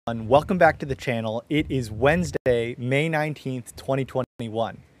Welcome back to the channel. It is Wednesday, May 19th,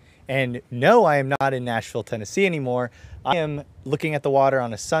 2021. And no, I am not in Nashville, Tennessee anymore. I am looking at the water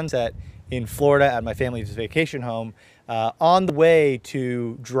on a sunset in Florida at my family's vacation home on the way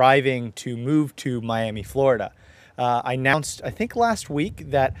to driving to move to Miami, Florida. I announced, I think last week,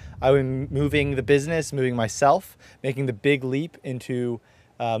 that I am moving the business, moving myself, making the big leap into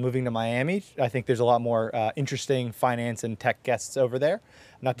moving to Miami. I think there's a lot more interesting finance and tech guests over there.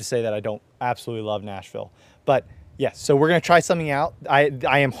 Not to say that I don't absolutely love Nashville, but yes, so we're gonna try something out. I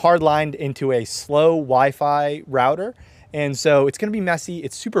am hardlined into a slow Wi-Fi router, and so it's gonna be messy.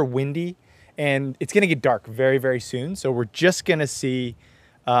 It's super windy, and it's gonna get dark very, very soon. So we're just gonna see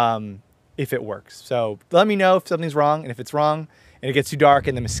if it works. So let me know if something's wrong, and if it's wrong, and it gets too dark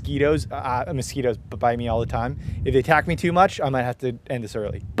and the mosquitoes bite me all the time. If they attack me too much, I might have to end this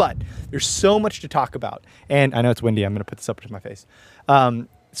early. But there's so much to talk about. And I know it's windy. I'm going to put this up to my face.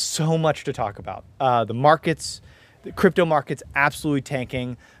 So much to talk about. The markets, the crypto markets absolutely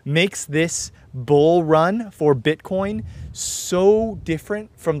tanking, makes this bull run for Bitcoin so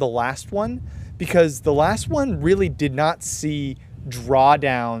different from the last one, because the last one really did not see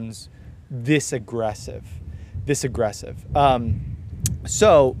drawdowns this aggressive. But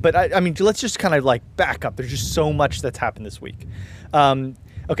I mean, let's just kind of like back up. There's just so much that's happened this week.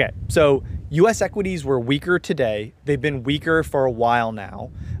 Okay, so U.S. equities were weaker today. They've been weaker for a while now.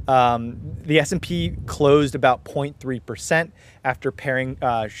 The S&P closed about 0.3% after pairing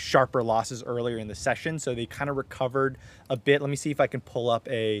sharper losses earlier in the session. So they kind of recovered a bit. Let me see if I can pull up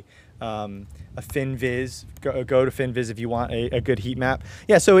a FinViz. Go to FinViz if you want a good heat map.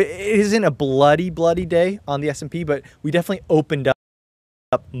 Yeah, so it isn't a bloody day on the S&P, but we definitely opened up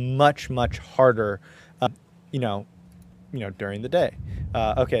much harder, during the day.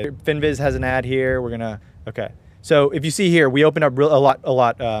 Okay, FinViz has an ad here. Okay. So if you see here, we opened up a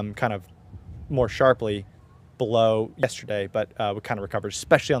lot, kind of more sharply below yesterday, but we kind of recovered,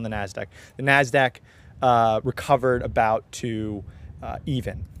 especially on the NASDAQ. The NASDAQ recovered about to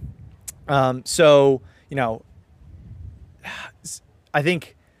even. So, I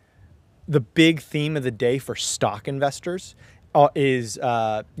think the big theme of the day for stock investors is,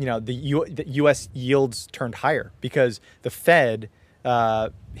 the U.S. yields turned higher because the Fed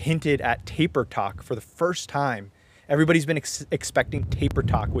hinted at taper talk for the first time. Everybody's been expecting taper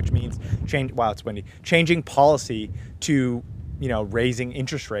talk, which means changing policy to, raising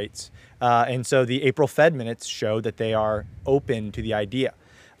interest rates. And so the April Fed minutes show that they are open to the idea.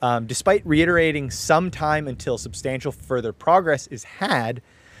 Despite reiterating some time until substantial further progress is had,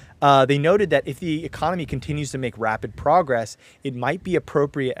 they noted that if the economy continues to make rapid progress, it might be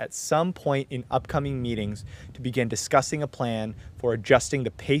appropriate at some point in upcoming meetings to begin discussing a plan for adjusting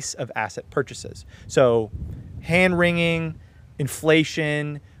the pace of asset purchases. So hand-wringing,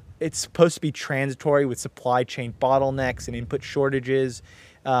 inflation, it's supposed to be transitory with supply chain bottlenecks and input shortages.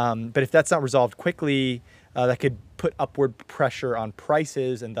 But if that's not resolved quickly, that could put upward pressure on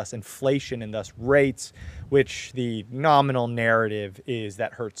prices and thus inflation and thus rates, which the nominal narrative is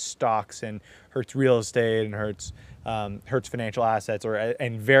that hurts stocks and hurts real estate and hurts financial assets,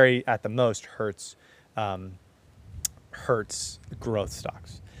 and very at the most hurts growth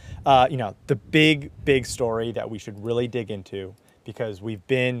stocks. The big story that we should really dig into, because we've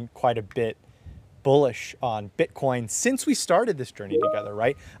been quite a bit bullish on Bitcoin since we started this journey together,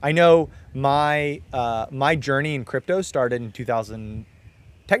 right? I know my journey in crypto started in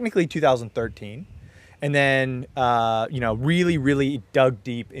 2013, and then really dug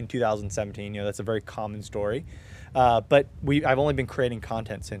deep in 2017. That's a very common story, but I've only been creating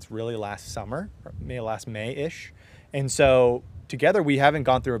content since really last summer, or last May-ish, and so together we haven't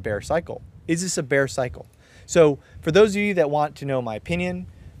gone through a bear cycle. Is this a bear cycle? So for those of you that want to know my opinion,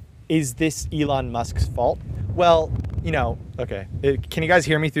 is this Elon Musk's fault? Well, okay. Can you guys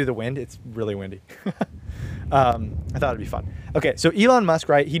hear me through the wind? It's really windy. I thought it'd be fun. Okay, so Elon Musk,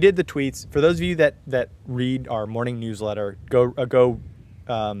 right? He did the tweets. For those of you that read our morning newsletter, go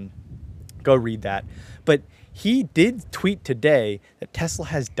read that. But he did tweet today that Tesla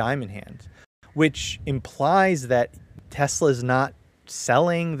has diamond hands, which implies that Tesla is not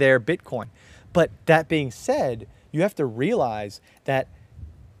selling their Bitcoin. But that being said, you have to realize that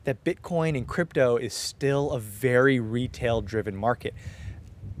Bitcoin and crypto is still a very retail-driven market.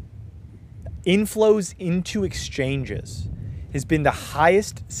 Inflows into exchanges has been the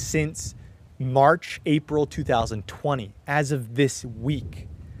highest since April 2020, as of this week.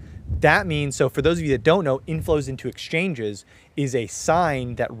 That means, so for those of you that don't know, inflows into exchanges is a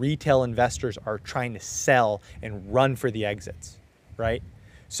sign that retail investors are trying to sell and run for the exits, right?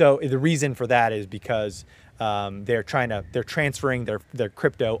 So the reason for that is because they're transferring their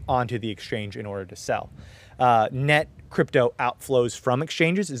crypto onto the exchange in order to sell. Net crypto outflows from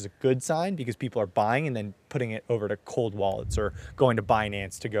exchanges is a good sign because people are buying and then putting it over to cold wallets or going to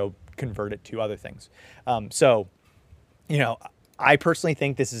Binance to go convert it to other things. So, you know, I personally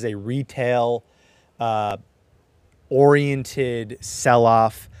think this is a retail oriented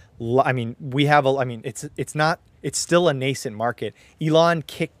sell-off. I mean, it's still a nascent market. Elon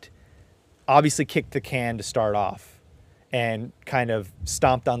obviously kicked the can to start off and kind of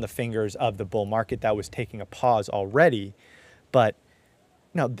stomped on the fingers of the bull market that was taking a pause already. But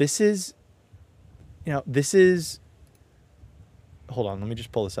this is, hold on, let me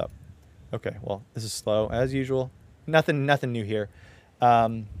just pull this up. Okay, well, this is slow as usual. Nothing new here.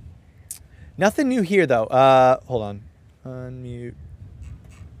 Nothing new here though. Hold on, unmute.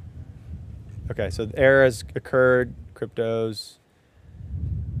 Okay, so the error has occurred, cryptos.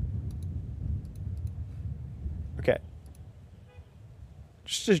 Okay.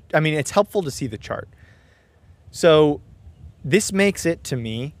 It's helpful to see the chart. So this makes it, to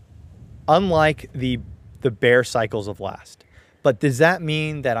me, unlike the bear cycles of last. But does that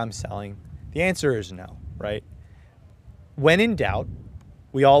mean that I'm selling? The answer is no, right? When in doubt,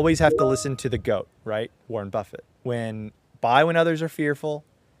 we always have to listen to the GOAT, right? Warren Buffett. Buy when others are fearful,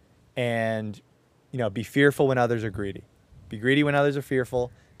 and be fearful when others are greedy. Be greedy when others are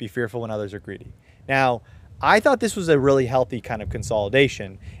fearful. Be fearful when others are greedy. Now, I thought this was a really healthy kind of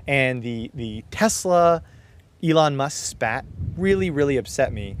consolidation, and the Tesla Elon Musk spat really, really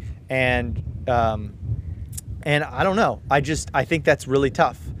upset me, and I don't know. I think that's really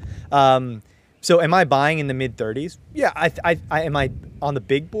tough. So am I buying in the mid 30s? Yeah. Am I on the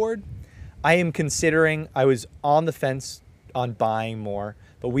big board? I am considering. I was on the fence on buying more,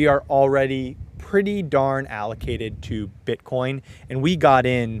 but we are already pretty darn allocated to Bitcoin, and we got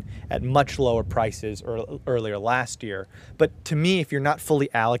in at much lower prices earlier last year. But to me, if you're not fully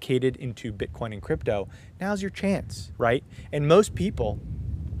allocated into Bitcoin and crypto, now's your chance, right? And most people,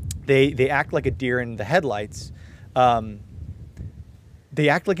 they act like a deer in the headlights. They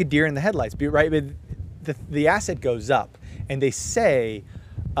act like a deer in the headlights, right? But the asset goes up, and they say,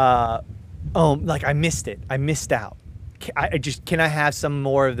 like, I missed it. I missed out. Can I have some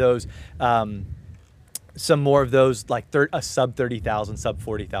more of those, like a sub 30,000, sub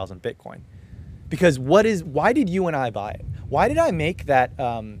 40,000 Bitcoin? Because why did you and I buy it? Why did I make that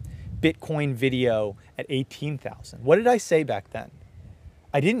Bitcoin video at 18,000? What did I say back then?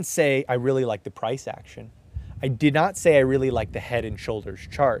 I didn't say I really like the price action. I did not say I really like the head and shoulders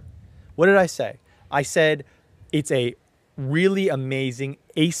chart. What did I say? I said it's a really amazing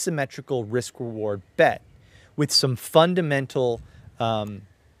asymmetrical risk reward bet with some fundamental kind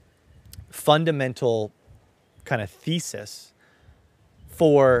of thesis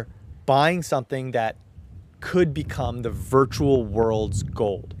for buying something that could become the virtual world's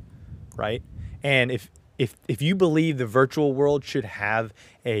gold, right? And if you believe the virtual world should have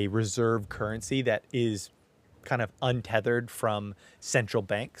a reserve currency that is kind of untethered from central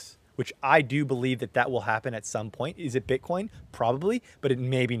banks, which I do believe that will happen at some point. Is it Bitcoin? Probably, but it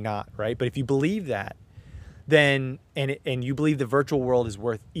maybe not, right? But if you believe that, then and you believe the virtual world is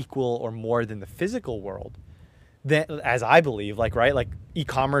worth equal or more than the physical world, then, as I believe, like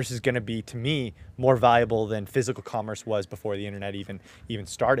e-commerce is going to be, to me, more valuable than physical commerce was before the internet even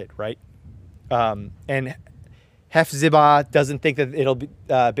started, right? And Hefzibah doesn't think that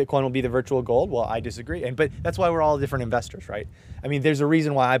Bitcoin will be the virtual gold. Well, I disagree, but that's why we're all different investors, right? I mean, there's a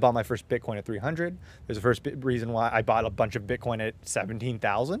reason why I bought my first Bitcoin at 300. There's a reason why I bought a bunch of Bitcoin at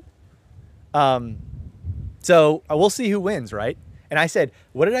 17,000. So we'll see who wins, right? And I said,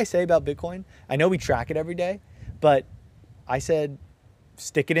 what did I say about Bitcoin? I know we track it every day, but I said,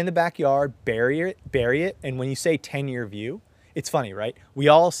 stick it in the backyard, bury it. And when you say 10-year view, it's funny, right? We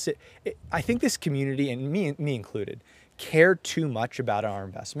all I think this community, and me included, care too much about our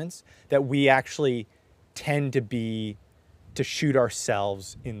investments that we actually tend to shoot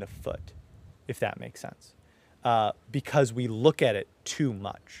ourselves in the foot, if that makes sense, because we look at it too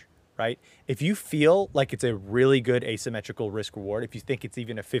much. Right? If you feel like it's a really good asymmetrical risk reward, if you think it's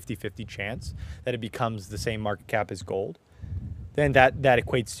even a 50-50 chance that it becomes the same market cap as gold, then that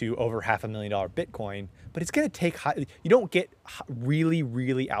equates to over $500,000 Bitcoin. But it's going to take you don't get really,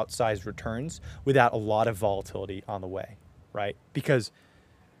 really outsized returns without a lot of volatility on the way, right? Because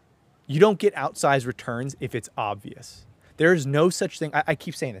you don't get outsized returns if it's obvious. There's no such thing. I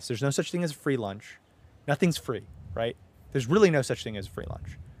keep saying this. There's no such thing as a free lunch. Nothing's free, right? There's really no such thing as a free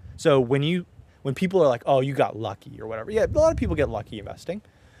lunch. So when people are like, oh, you got lucky or whatever. Yeah, a lot of people get lucky investing.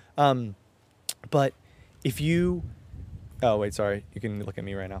 But if you, oh, wait, sorry. You can look at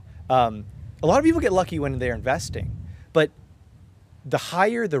me right now. a lot of people get lucky when they're investing, but the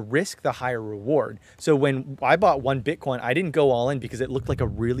higher the risk, the higher reward. So when I bought one Bitcoin, I didn't go all in because it looked like a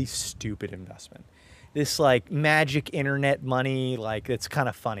really stupid investment. This like magic internet money, like it's kind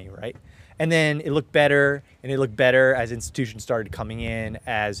of funny, right? And then it looked better and it looked better as institutions started coming in,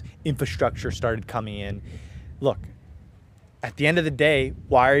 as infrastructure started coming in. Look, at the end of the day,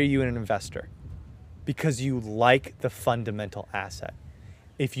 why are you an investor? Because you like the fundamental asset.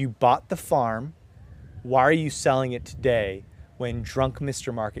 If you bought the farm, why are you selling it today when drunk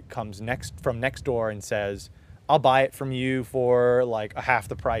Mr. Market comes from next door and says, I'll buy it from you for like a half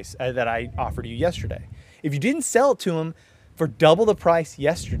the price that I offered you yesterday? If you didn't sell it to him for double the price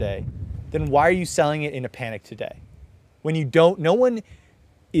yesterday, then why are you selling it in a panic today? When you don't, no one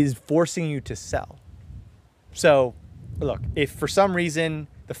is forcing you to sell. So look, if for some reason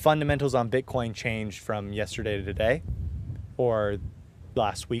the fundamentals on Bitcoin changed from yesterday to today or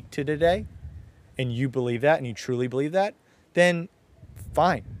last week to today, and you believe that and you truly believe that, then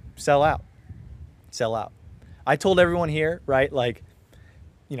fine, sell out, sell out. I told everyone here, right? Like,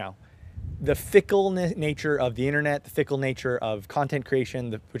 you know, the fickle nature of the internet, the fickle nature of content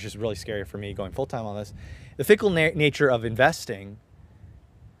creation, which is really scary for me going full-time on this, the fickle nature of investing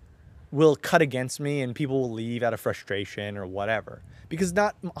will cut against me and people will leave out of frustration or whatever. Because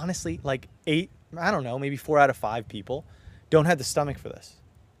not, honestly, like I don't know, maybe 4 out of 5 people don't have the stomach for this.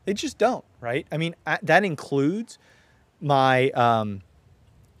 They just don't, right? I mean, that includes my,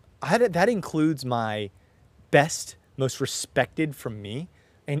 that includes my best, most respected from me,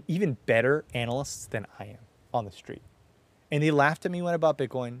 and even better analysts than I am on the street. And they laughed at me when I bought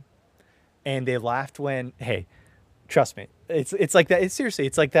Bitcoin, and they laughed when, hey, trust me, it's like that. It's seriously,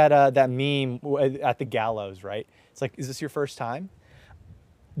 it's like that meme at the gallows, right? It's like, is this your first time?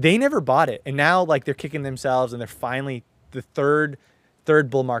 They never bought it, and now like they're kicking themselves, and they're finally the third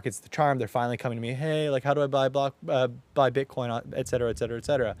bull market's the charm. They're finally coming to me, hey, like how do I buy Bitcoin, et cetera, et cetera, et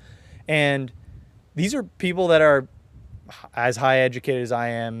cetera. And these are people that are as high educated as I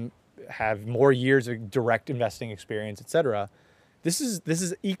am, have more years of direct investing experience, et cetera. This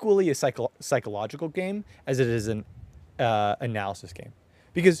is equally a psychological game as it is an analysis game.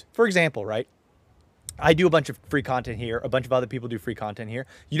 Because, for example, right, I do a bunch of free content here. A bunch of other people do free content here.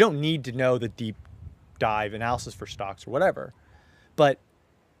 You don't need to know the deep dive analysis for stocks or whatever. But,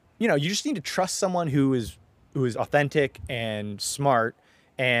 you know, you just need to trust someone who is authentic and smart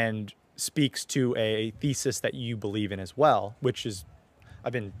and speaks to a thesis that you believe in as well, which is,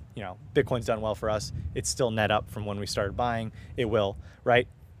 you know, Bitcoin's done well for us. It's still net up from when we started buying. It will, right?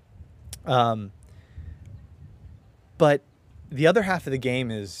 But the other half of the game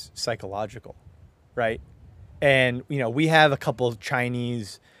is psychological, right? And, you know, we have a couple of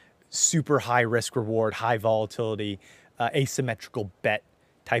Chinese super high risk reward, high volatility, asymmetrical bet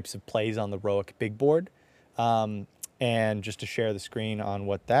types of plays on the Roic big board. And just to share the screen on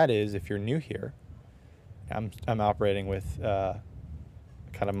what that is, if you're new here, I'm operating with kind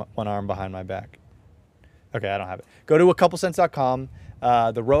of one arm behind my back. Okay, I don't have it. Go to acouplecents.com.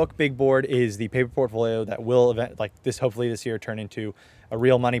 The Roic big board is the paper portfolio that will hopefully this year turn into a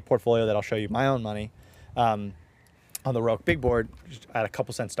real money portfolio that I'll show you my own money on the Roic big board at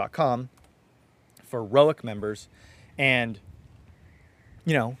acouplecents.com for Roic members. And,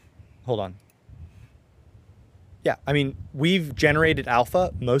 you know, hold on. Yeah, I mean, we've generated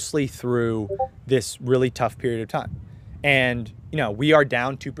alpha mostly through this really tough period of time. And, you know, we are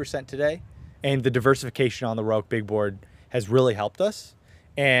down 2% today, and the diversification on the Roic big board has really helped us.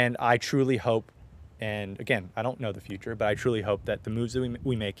 And I truly hope, and again, I don't know the future, but I truly hope that the moves that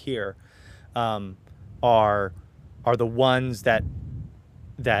we make here are the ones that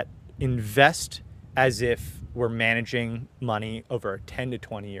invest as if we're managing money over a 10 to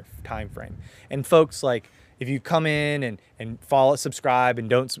 20 year time frame. And folks, like, if you come in and follow, subscribe, and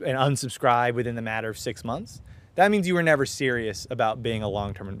unsubscribe within the matter of 6 months, that means you were never serious about being a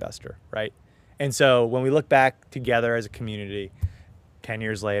long-term investor, right? And so when we look back together as a community, 10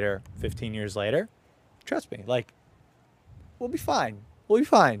 years later, 15 years later, trust me, like, we'll be fine. We'll be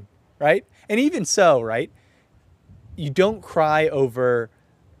fine, right? And even so, right, you don't cry over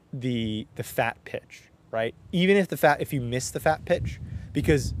the fat pitch, right? Even if you miss the fat pitch,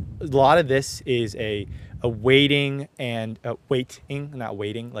 because a lot of this is a weighting and not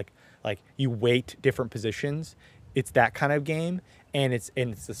waiting, like you weight different positions. It's that kind of game, and it's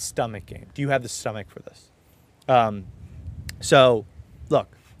a stomach game. Do you have the stomach for this? So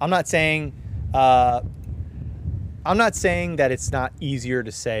look, I'm not saying that it's not easier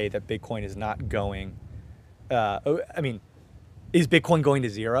to say that Bitcoin is not going. I mean, is Bitcoin going to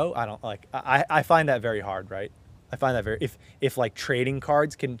zero? I find that very hard, right? I find that very, if like trading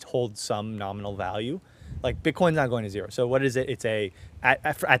cards can hold some nominal value, like Bitcoin's not going to zero. So what is it? It's at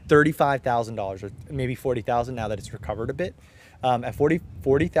 $35,000 or maybe 40,000 now that it's recovered a bit. At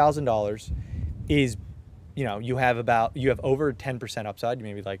 $40,000 is, you know, you have over 10% upside,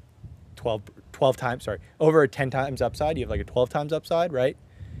 maybe like 12 times, sorry, over a 10 times upside. You have like a 12 times upside, right?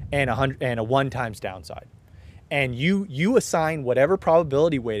 And a 1 times downside. And you assign whatever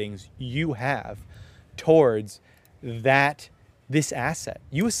probability weightings you have towards this asset.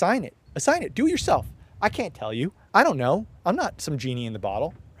 You assign it. Do it yourself. I can't tell you. I don't know. I'm not some genie in the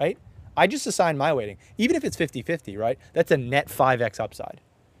bottle, right? I just assign my weighting. Even if it's 50-50, right? That's a net 5x upside.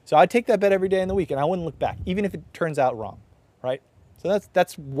 So I'd take that bet every day in the week and I wouldn't look back, even if it turns out wrong, right? So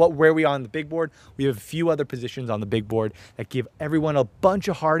that's where we are on the big board. We have a few other positions on the big board that give everyone a bunch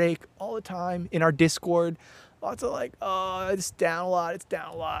of heartache all the time in our Discord. Lots of like, oh, it's down a lot, it's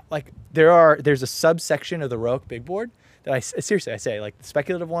down a lot. Like there's a subsection of the Roic big board that I say, like the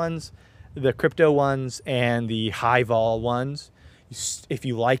speculative ones, the crypto ones, and the high vol ones. If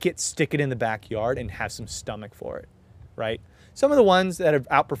you like it, stick it in the backyard and have some stomach for it, right? Some of the ones that have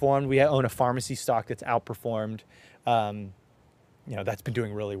outperformed, we own a pharmacy stock that's outperformed. You know, that's been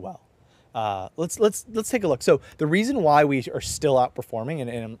doing really well. Let's take a look. So the reason why we are still outperforming,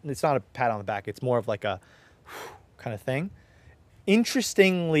 and it's not a pat on the back, it's more of like a kind of thing.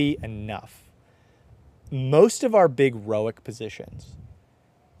 Interestingly enough, most of our big Roic positions,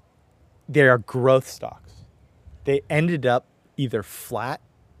 they are growth stocks. They ended up either flat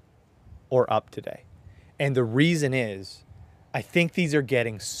or up today. And the reason is, I think these are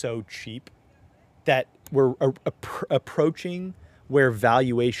getting so cheap that we're approaching where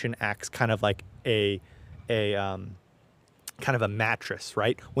valuation acts kind of like a kind of a mattress,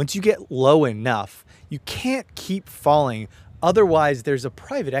 right? Once you get low enough, you can't keep falling. Otherwise, there's a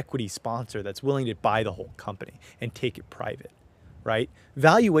private equity sponsor that's willing to buy the whole company and take it private, right?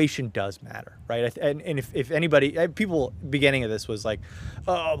 Valuation does matter, right? And if anybody, people beginning of this was like,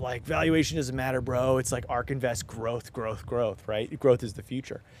 oh, like valuation doesn't matter, bro. It's like ARK Invest growth, right? Growth is the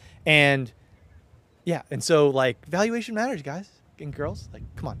future. And yeah, and so like valuation matters, guys and girls, like,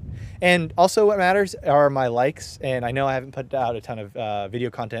 come on. And also what matters are my likes. And I know I haven't put out a ton of video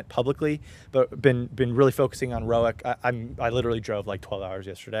content publicly, but been really focusing on Roic. I literally drove like 12 hours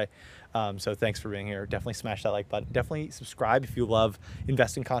yesterday. So thanks for being here. Definitely smash that like button. Definitely subscribe if you love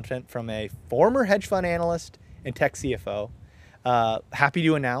investing content from a former hedge fund analyst and tech CFO. Happy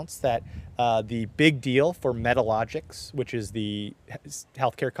to announce that the big deal for Medalogix, which is the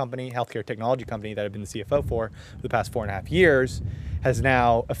healthcare technology company that I've been the CFO for the past 4.5 years, has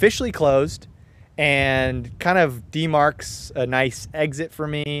now officially closed and kind of demarks a nice exit for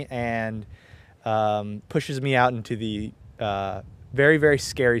me and pushes me out into the very, very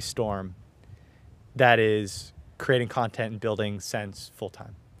scary storm that is creating content and building Sense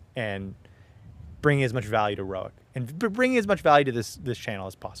full-time and bringing as much value to Roic and bringing as much value to this channel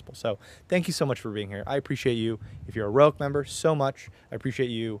as possible. So thank you so much for being here. I appreciate you if you're a Roic member so much. I appreciate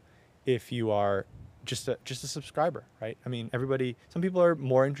you if you are just a subscriber, right? I mean, some people are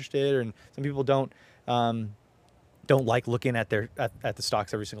more interested, and some people don't like looking at the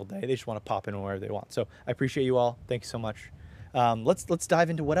stocks every single day. They just want to pop in wherever they want. So I appreciate you all. Thank you so much. Let's dive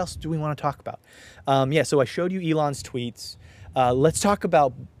into what else do we want to talk about. Yeah, so I showed you Elon's tweets. Let's talk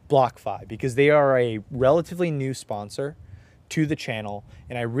about BlockFi, because they are a relatively new sponsor to the channel,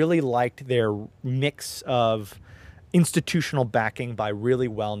 and I really liked their mix of institutional backing by really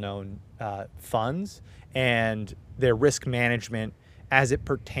well-known funds and their risk management as it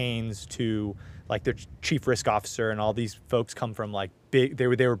pertains to like their chief risk officer, and all these folks come from like they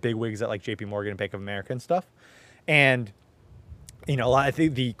were big wigs at like JP Morgan and Bank of America and stuff. And you know, I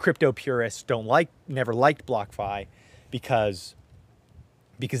think the crypto purists never liked BlockFi because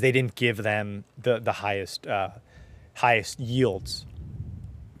they didn't give them the highest yields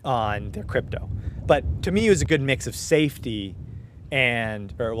on their crypto. But to me, it was a good mix of safety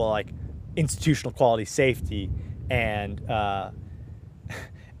like institutional quality safety and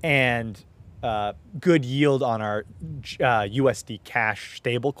good yield on our USD Cash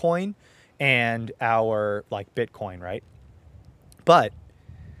stablecoin and our like Bitcoin, right? But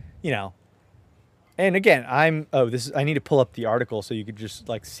you know. And again, I need to pull up the article so you could just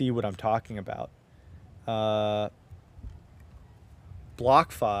like see what I'm talking about.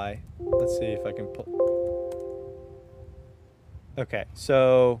 BlockFi. Let's see if I can pull. Okay,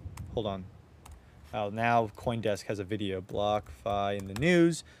 so hold on. Now CoinDesk has a video. BlockFi in the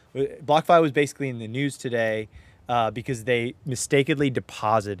news. BlockFi was basically in the news today because they mistakenly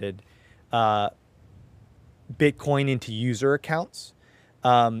deposited Bitcoin into user accounts.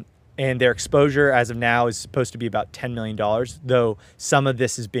 and their exposure as of now is supposed to be about $10 million, though some of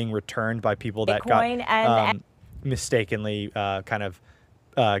this is being returned by people that Bitcoin got mistakenly kind of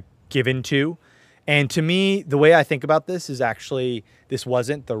given to. And to me, the way I think about this is actually, this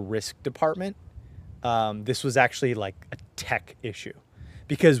wasn't the risk department. This was actually like a tech issue,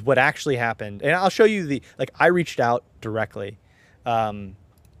 because what actually happened, and I'll show you I reached out directly here,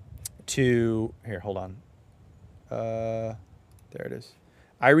 hold on. There it is.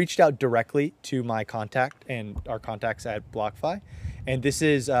 I reached out directly to my contact and our contacts at BlockFi, and this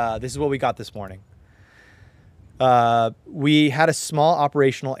is what we got this morning. We had a small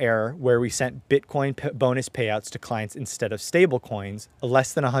operational error where we sent Bitcoin bonus payouts to clients instead of stable coins,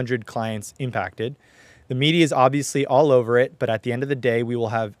 less than 100 clients impacted. The media is obviously all over it, but at the end of the day, we will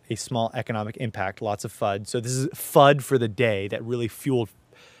have a small economic impact, lots of FUD. So this is FUD for the day that really fueled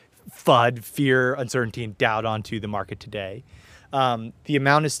FUD, fear, uncertainty, and doubt onto the market today. The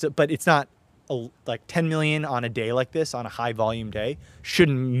amount is still, but it's not like 10 million on a day like this, on a high volume day,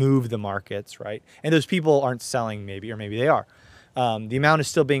 shouldn't move the markets, right? And those people aren't selling maybe, or maybe they are. The amount is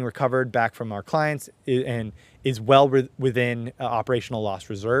still being recovered back from our clients and is well within operational loss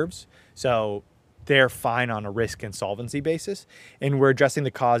reserves. So they're fine on a risk and solvency basis. And we're addressing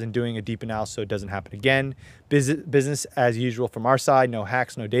the cause and doing a deep analysis so it doesn't happen again. Business as usual from our side, no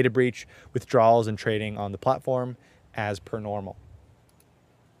hacks, no data breach, withdrawals and trading on the platform as per normal.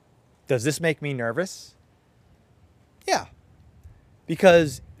 Does this make me nervous? Yeah,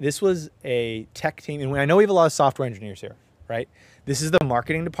 because this was a tech team, and I know we have a lot of software engineers here, right? This is the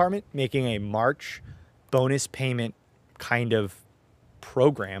marketing department making a March bonus payment kind of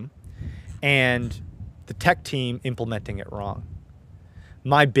program, and the tech team implementing it wrong.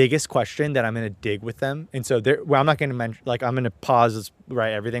 My biggest question that I'm going to dig with them, and so I'm not going to mention, I'm going to pause,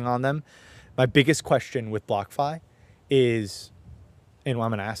 right, everything on them. My biggest question with BlockFi is, and what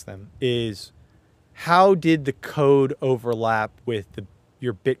I'm going to ask them is, how did the code overlap with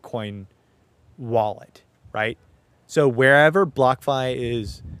your Bitcoin wallet, right? So wherever BlockFi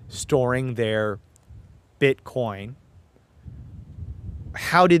is storing their Bitcoin,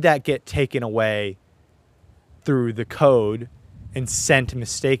 how did that get taken away through the code and sent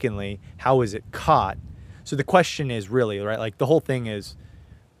mistakenly? How was it caught? So the question is really, right, like the whole thing is,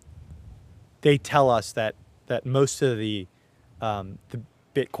 they tell us that most of the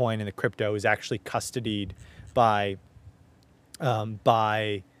Bitcoin and the crypto is actually custodied by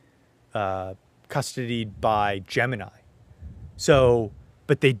Gemini. So,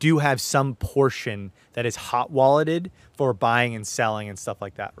 but they do have some portion that is hot walleted for buying and selling and stuff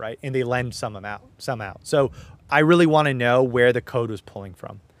like that, right? And they lend some out. So I really want to know where the code was pulling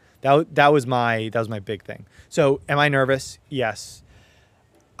from. That was my big thing. So am I nervous? Yes.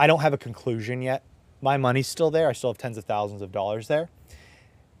 I don't have a conclusion yet. My money's still there. I still have tens of thousands of dollars there.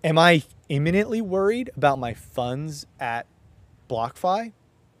 Am I imminently worried about my funds at BlockFi?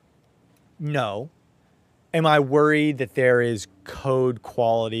 No. Am I worried that there is code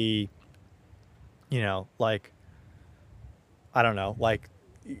quality, I don't know,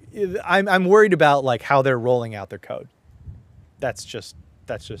 I'm worried about how they're rolling out their code.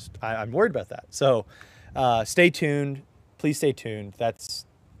 I'm worried about that. So stay tuned. Please stay tuned.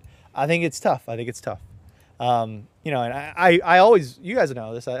 I think it's tough. And I always, you guys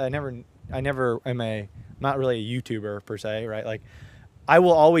know this, I never am not really a YouTuber per se, right? I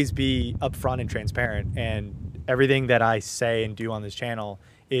will always be upfront and transparent, and everything that I say and do on this channel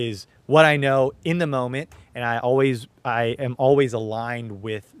is what I know in the moment, and I am always aligned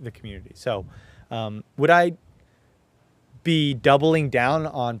with the community. So would I be doubling down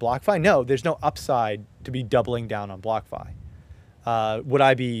on BlockFi? No, there's no upside to be doubling down on BlockFi. Would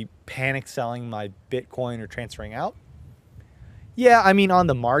I be panic selling my Bitcoin or transferring out? Yeah, I mean, on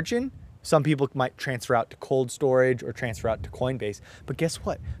the margin, some people might transfer out to cold storage or transfer out to Coinbase. But guess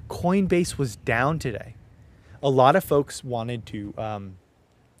what? Coinbase was down today. A lot of folks wanted to, let's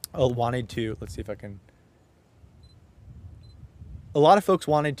see if I can. A lot of folks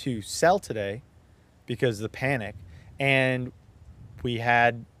wanted to sell today because of the panic. And we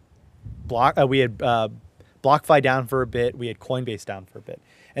had BlockFi down for a bit. We had Coinbase down for a bit.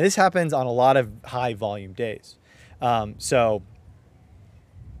 And this happens on a lot of high volume days. So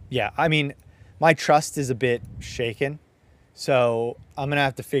yeah, I mean, my trust is a bit shaken. So I'm going to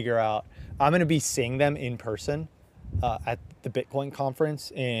have to figure out, I'm going to be seeing them in person at the Bitcoin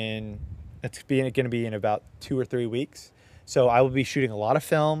conference it's going to be in about 2 or 3 weeks. So I will be shooting a lot of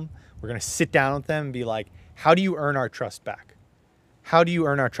film. We're going to sit down with them and be like, how do you earn our trust back? How do you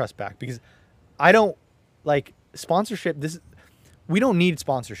earn our trust back? Because I don't, sponsorship, we don't need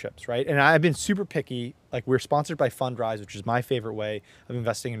sponsorships, right? And I've been super picky. Like, we're sponsored by Fundrise, which is my favorite way of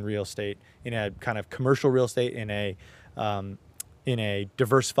investing in real estate, in a kind of commercial real estate, in a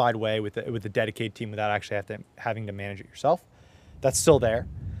diversified way with a dedicated team without actually having to manage it yourself. That's still there,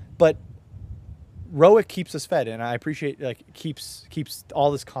 but Roic keeps us fed, and I appreciate, like, keeps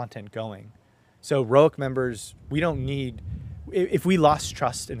all this content going. So Roic members, we don't need, if we lost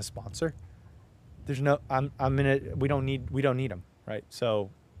trust in a sponsor, there's no, we don't need them, right? So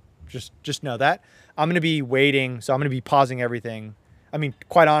just know that. I'm going to be waiting, so I'm going to be pausing everything. I mean,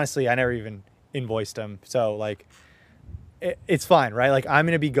 quite honestly, I never even invoiced them. So, like, it's fine, right? Like, I'm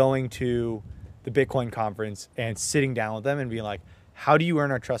going to be going to the Bitcoin conference and sitting down with them and being like, how do you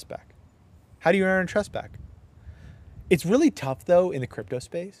earn our trust back? How do you earn our trust back? It's really tough, though, in the crypto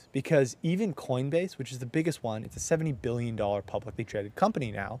space, because even Coinbase, which is the biggest one, it's a $70 billion publicly traded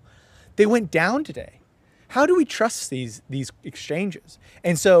company now, they went down today. How do we trust these exchanges?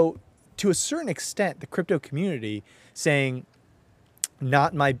 And so, to a certain extent, the crypto community saying,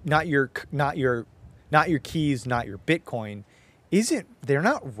 not your keys, not your Bitcoin, they're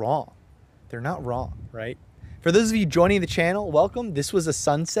not wrong. They're not wrong, right? For those of you joining the channel, welcome. This was a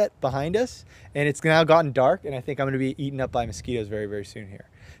sunset behind us, and it's now gotten dark, and I think I'm going to be eaten up by mosquitoes very, very soon here.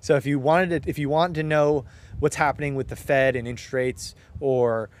 So if you want to know what's happening with the Fed and interest rates,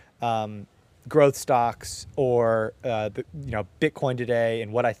 or growth stocks, or Bitcoin today,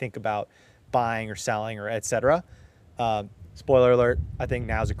 and what I think about buying or selling, or etc. Spoiler alert, I think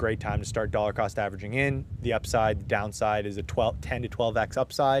now is a great time to start dollar cost averaging in. The upside, the downside is a 10 to 12x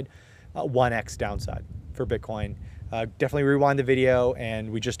upside, 1x downside for Bitcoin. Definitely rewind the video,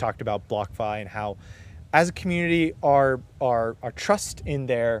 and we just talked about BlockFi and how, as a community, our trust in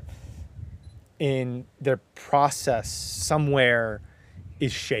their process somewhere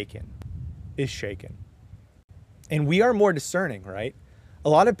is shaken. And we are more discerning, right? A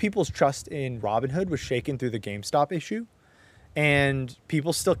lot of people's trust in Robinhood was shaken through the GameStop issue, and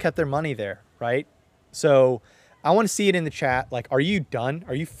people still kept their money there, right? So I want to see it in the chat. Like, are you done?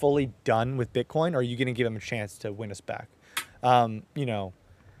 Are you fully done with Bitcoin? Or are you going to give them a chance to win us back? I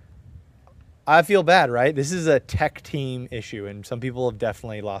feel bad, right? This is a tech team issue, and some people have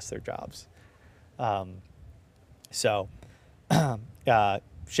definitely lost their jobs.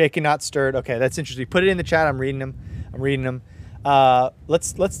 Shaken, not stirred. Okay, that's interesting. Put it in the chat. I'm reading them.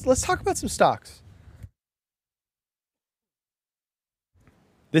 Let's talk about some stocks.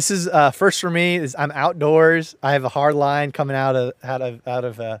 This is first for me. I'm outdoors. I have a hard line coming out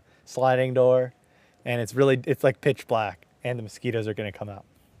of a sliding door, and it's like pitch black, and the mosquitoes are going to come out.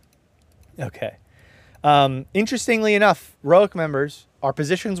 Okay. Interestingly enough, Roic members, our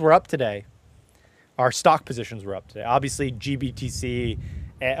positions were up today. Our stock positions were up today. Obviously, GBTC,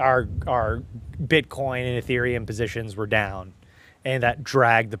 our Bitcoin and Ethereum positions were down, and that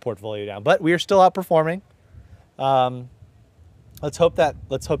dragged the portfolio down. But we are still outperforming. Let's hope that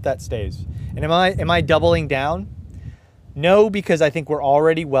stays. And am I doubling down? No, because I think we're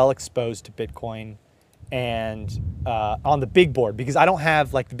already well exposed to Bitcoin and on the big board, because I don't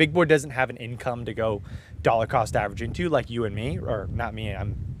have, like, the big board doesn't have an income to go dollar cost averaging to, like you and me, or not me.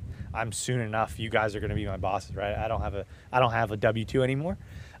 I'm soon enough. You guys are going to be my bosses, right? I don't have a W-2 anymore.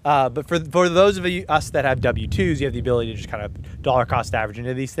 But for those of us that have W-2s, you have the ability to just kind of dollar cost average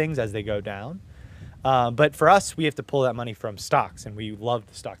into these things as they go down. But for us, we have to pull that money from stocks, and we love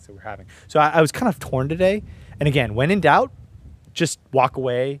the stocks that we're having. So I was kind of torn today. And again, when in doubt, just walk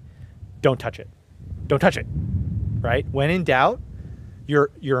away. Don't touch it. Don't touch it, right? When in doubt, your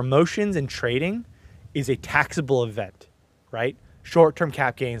emotions in trading is a taxable event, right? Short-term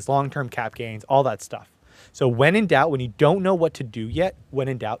cap gains, long-term cap gains, all that stuff. So when in doubt, when you don't know what to do yet, when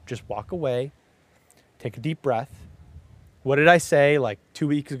in doubt, just walk away, take a deep breath. What did I say like 2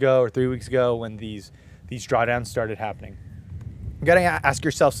 weeks ago or 3 weeks ago when these drawdowns started happening? You got to ask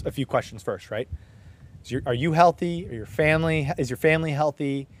yourself a few questions first, right? Are you healthy? Is your family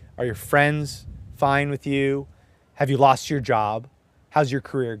healthy? Are your friends fine with you? Have you lost your job? How's your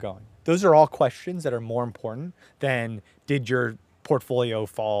career going? Those are all questions that are more important than did your portfolio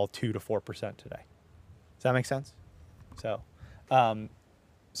fall 2 to 4% today. Does that make sense? So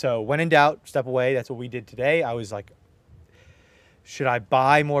when in doubt, step away. That's what we did today. I was like, should I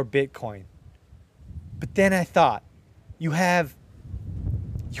buy more Bitcoin? But then I thought, you have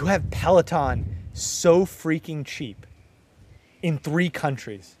Peloton so freaking cheap in 3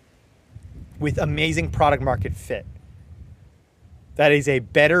 countries with amazing product market fit. That is a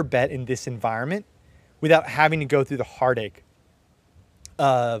better bet in this environment without having to go through the heartache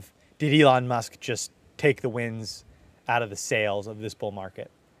of, did Elon Musk just take the wins out of the sails of this bull market?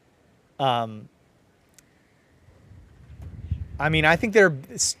 I mean, I think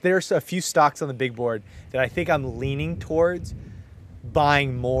there's a few stocks on the big board that I think I'm leaning towards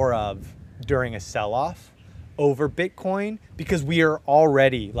buying more of during a sell-off over Bitcoin, because we are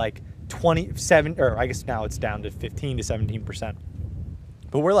already like 27, or I guess now it's down to 15 to 17%.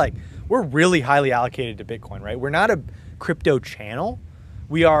 But we're really highly allocated to Bitcoin, right? We're not a crypto channel.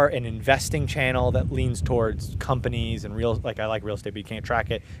 We are an investing channel that leans towards companies and I like real estate, but you can't track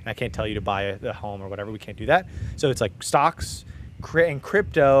it, and I can't tell you to buy a home or whatever. We can't do that. So it's like stocks and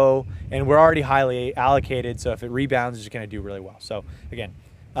crypto, and we're already highly allocated. So if it rebounds, it's going to do really well. So again,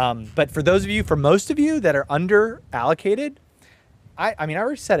 but for most of you that are under allocated, I mean, I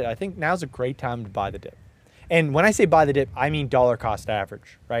already said it. I think now's a great time to buy the dip. And when I say buy the dip, I mean dollar cost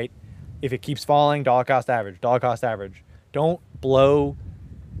average, right? If it keeps falling, dollar cost average, dollar cost average. Don't blow.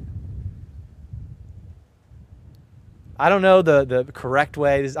 I don't know the correct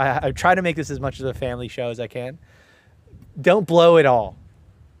way. I try to make this as much of a family show as I can. Don't blow it all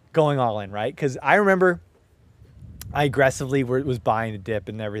going all in, right? Because I remember I aggressively was buying the dip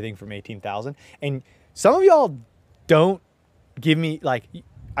and everything from 18,000. And some of y'all don't give me, like,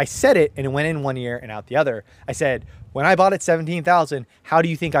 I said it and it went in one ear and out the other. I said, when I bought at 17,000, how do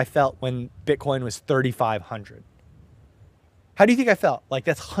you think I felt when Bitcoin was 3,500? How do you think I felt? Like,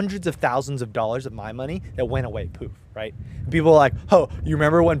 that's hundreds of thousands of dollars of my money that went away, poof, right? And people are like, oh, you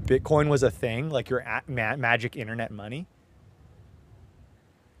remember when Bitcoin was a thing? Like your magic internet money?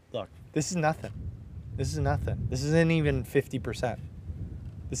 Look, this is nothing. This is nothing. This isn't even 50%.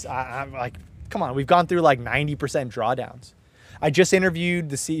 I'm like, come on, we've gone through like 90% drawdowns. I just interviewed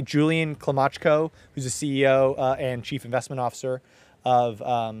Julian Klimachko, who's the CEO and Chief Investment Officer of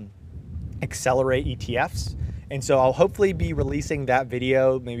Accelerate ETFs. And so I'll hopefully be releasing that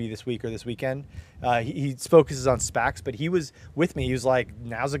video maybe this week or this weekend. He focuses on SPACs, but he was with me. He was like,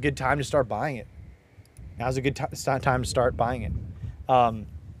 now's a good time to start buying it. Now's a good time to start buying it.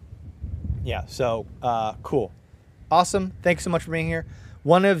 Yeah, so cool. Awesome. Thanks so much for being here.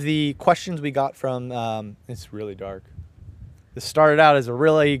 One of the questions we got from, it's really dark. This started out as a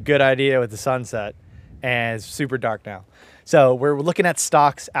really good idea with the sunset, and it's super dark now. So we're looking at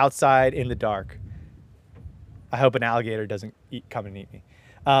stocks outside in the dark. I hope an alligator doesn't come and eat me.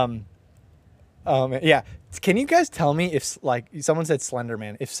 Yeah, can you guys tell me if, like, someone said Slender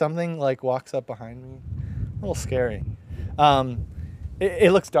Man, if something like walks up behind me? A little scary.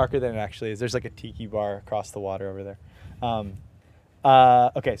 It looks darker than it actually is. There's like a tiki bar across the water over there.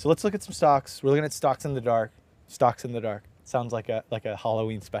 Okay, so let's look at some stocks. We're looking at stocks in the dark. Stocks in the dark. Sounds like a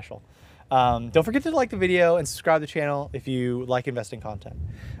Halloween special. Don't forget to like the video and subscribe to the channel if you like investing content.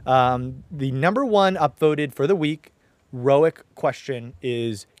 The number one upvoted for the week ROIC question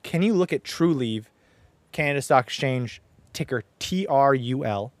is, can you look at Trulieve, Canada Stock Exchange, ticker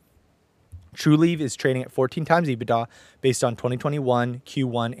TRUL? Trulieve is trading at 14 times EBITDA based on 2021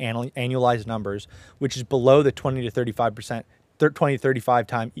 Q1 annualized numbers, which is below the 20 to 35 time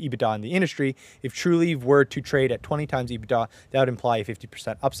EBITDA in the industry. If Trulieve were to trade at 20 times EBITDA, that would imply a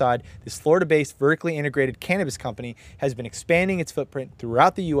 50% upside. This Florida-based vertically integrated cannabis company has been expanding its footprint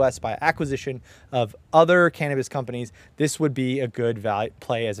throughout the U.S. by acquisition of other cannabis companies. This would be a good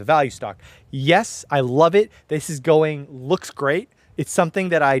play as a value stock. Yes, I love it. Looks great. It's something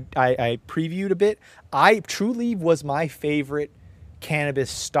that I previewed a bit. Trulieve was my favorite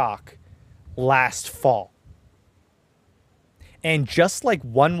cannabis stock last fall. And just like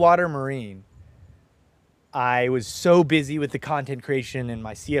One Water Marine, I was so busy with the content creation and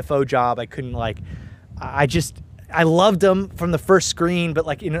my CFO job, I couldn't I loved them from the first screen, but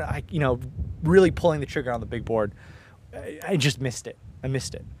really pulling the trigger on the big board, I just missed it. I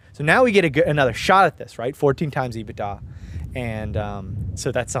missed it. So now we get another shot at this, right? 14 times EBITDA. And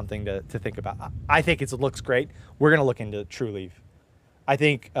so that's something to think about. I think it looks great. We're going to look into Trulieve. I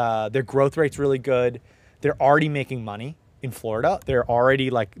think their growth rate's really good. They're already making money in Florida. They're already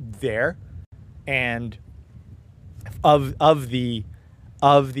like there. And of the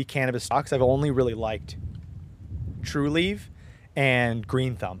cannabis stocks, I've only really liked Trulieve and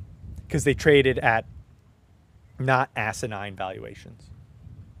Green Thumb because they traded at not asinine valuations.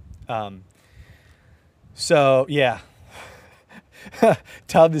 So yeah.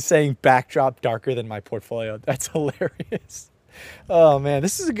 Tubb is saying backdrop darker than my portfolio. That's hilarious. Oh man,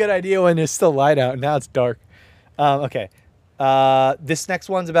 this is a good idea when it's still light out. Now it's dark. Okay. This next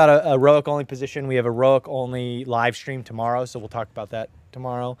one's about a ROIC only position. We have a ROIC only live stream tomorrow, so we'll talk about that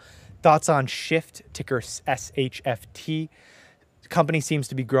tomorrow. Thoughts on Shift, ticker SHFT. The company seems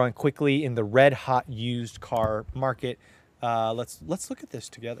to be growing quickly in the red hot used car market. Let's look at this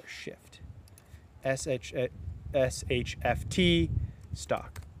together. Shift. SHFT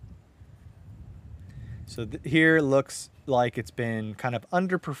stock. So here looks like it's been kind of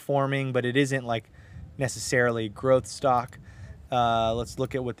underperforming, but it isn't like necessarily growth stock. Let's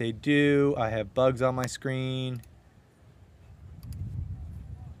look at what they do. I have bugs on my screen.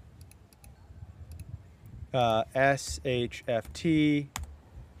 SHFT.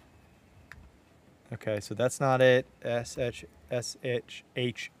 Okay, so that's not it. SHFT.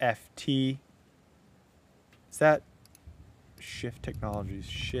 Is that Shift Technologies?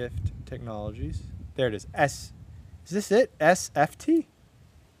 Shift Technologies. There it is. Is this it? SFT?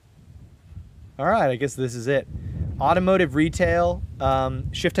 All right, I guess this is it. Automotive retail.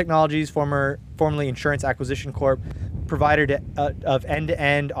 Shift Technologies, formerly Insurance Acquisition Corp, provider of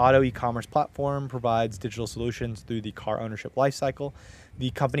end-to-end auto e-commerce platform, provides digital solutions through the car ownership lifecycle.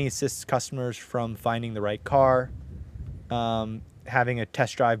 The company assists customers from finding the right car, having a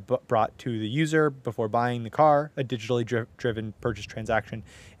test drive brought to the user before buying the car, a digitally driven purchase transaction,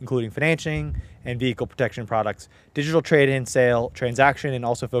 including financing and vehicle protection products, digital trade-in, sale, transaction, and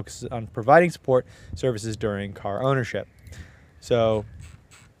also focuses on providing support services during car ownership. So,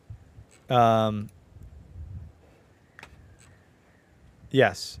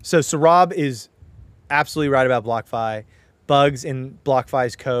 yes. So Saurabh is absolutely right about BlockFi. Bugs in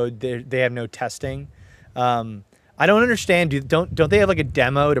BlockFi's code, they have no testing. I don't understand. Don't they have like a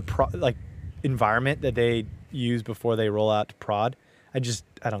demo to environment that they use before they roll out to prod? I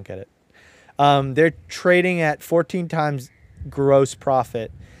don't get it. They're trading at 14 times gross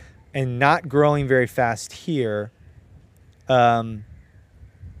profit and not growing very fast here. They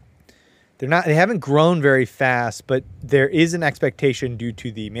haven't grown very fast, but there is an expectation due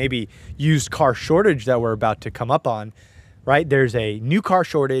to the maybe used car shortage that we're about to come up on, right? There's a new car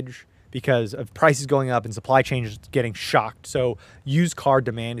shortage because of prices going up and supply chains getting shocked. So used car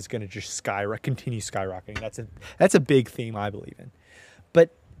demand is going to just continue skyrocketing. That's a big theme I believe in.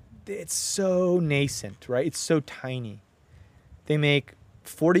 But it's so nascent, right? It's so tiny. They make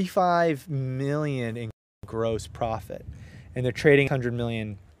 45 million in gross profit and they're trading 100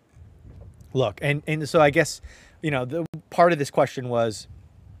 million. Look, and so I guess, the part of this question was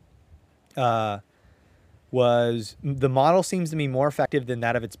the model seems to be more effective than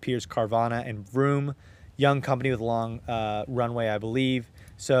that of its peers Carvana and Vroom, young company with long runway, I believe.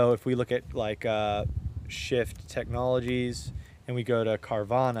 So if we look at like Shift Technologies and we go to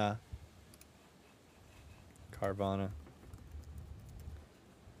Carvana.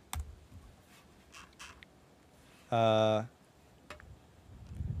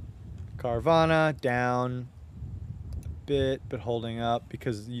 Carvana down a bit, but holding up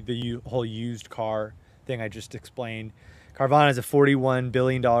because the whole used car thing I just explained. Carvana is a $41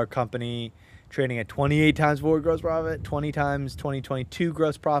 billion company trading at 28 times forward gross profit, 20 times 2022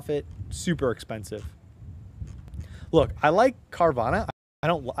 gross profit. Super expensive. Look, I like Carvana.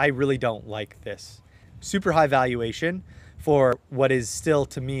 I really don't like this. Super high valuation for what is still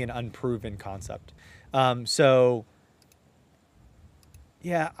to me an unproven concept.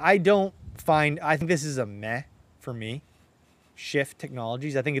 Yeah, I think this is a meh for me. Shift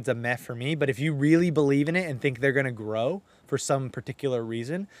Technologies, I think it's a meh for me. But if you really believe in it and think they're going to grow for some particular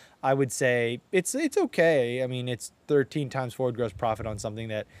reason, I would say it's okay. I mean, it's 13 times forward gross profit on something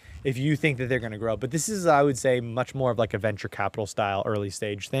that if you think that they're going to grow. But this is, I would say, much more of like a venture capital style early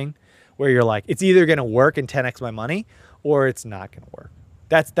stage thing where you're like, it's either going to work and 10x my money or it's not going to work.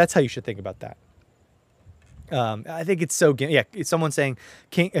 That's how you should think about that. I think it's so yeah. It's someone saying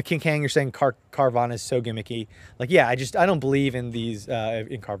King Kang. You're saying Carvana is so gimmicky. Like, yeah, I don't believe in these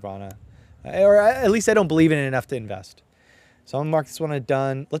in Carvana, or at least I don't believe in it enough to invest. So I'm gonna mark this one as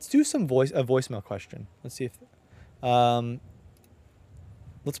done. Let's do a voicemail question. Let's see if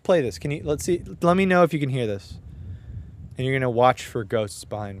let's play this. Let's see. Let me know if you can hear this. And you're gonna watch for ghosts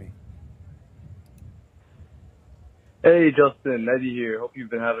behind me. Hey Justin, Eddie here. Hope you've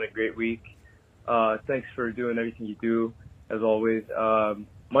been having a great week. Thanks for doing everything you do, as always.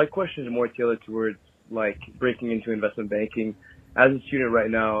 My question is more tailored towards like breaking into investment banking. As a student right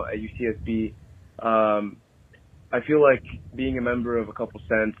now at UCSB, I feel like being a member of a couple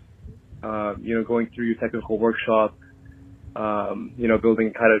cents, going through your technical workshop,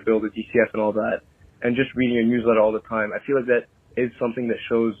 building how to build a DCF and all that, and just reading your newsletter all the time. I feel like that is something that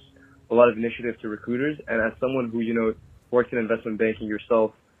shows a lot of initiative to recruiters. And as someone who, worked in investment banking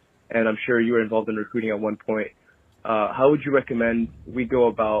yourself, and I'm sure you were involved in recruiting at one point, how would you recommend we go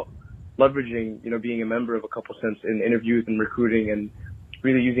about leveraging, being a member of a couple cents in interviews and recruiting and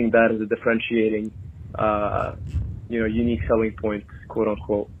really using that as a differentiating, unique selling point, quote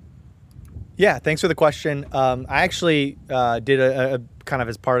unquote? Yeah, thanks for the question. I actually did a kind of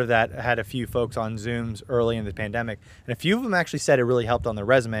as part of that, I had a few folks on Zooms early in the pandemic, and a few of them actually said it really helped on their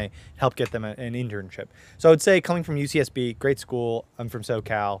resume, helped get them an internship. So I would say coming from UCSB, great school, I'm from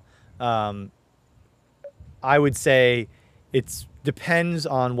SoCal, I would say it depends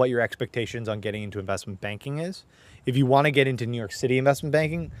on what your expectations on getting into investment banking is. If you want to get into New York City investment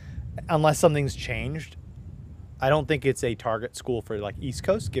banking, unless something's changed, I don't think it's a target school for like East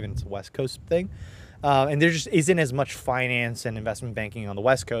Coast, given it's a West Coast thing. And there just isn't as much finance and investment banking on the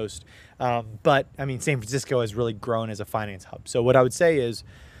West Coast. But I mean, San Francisco has really grown as a finance hub. So what I would say is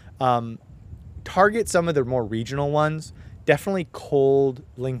target some of the more regional ones. Definitely cold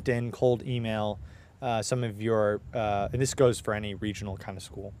LinkedIn, cold email. Some of your, and this goes for any regional kind of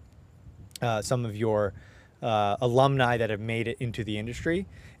school, some of your alumni that have made it into the industry.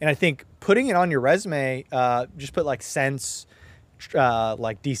 And I think putting it on your resume, just put like Sense,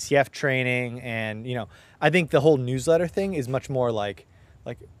 like DCF training. And, you know, I think the whole newsletter thing is much more like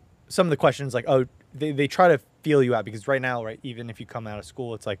some of the questions like, oh, they try to feel you out, because right now, right, even if you come out of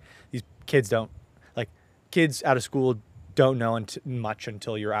school, it's like these kids out of school don't know much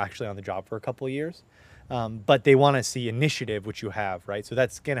until you're actually on the job for a couple of years. But they want to see initiative, which you have, right? So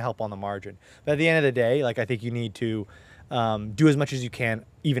that's going to help on the margin. But at the end of the day, like, I think you need to do as much as you can,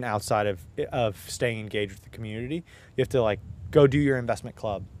 even outside of staying engaged with the community. You have to like go do your investment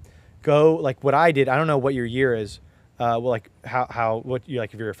club, go like what I did. I don't know what your year is. Well, like what you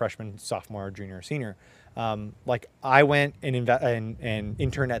like if you're a freshman, sophomore, junior, or senior. Like I went and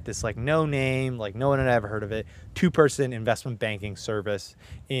interned at this like no name, like no one had ever heard of it, 2-person investment banking service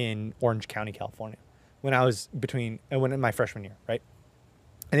in Orange County, California, when I was when in my freshman year, right?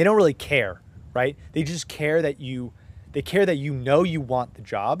 And they don't really care, right? They just care that you know you want the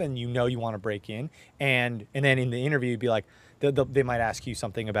job and you know you want to break in, and then in the interview you'd be like, they might ask you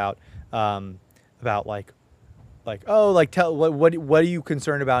something about oh, like tell what are you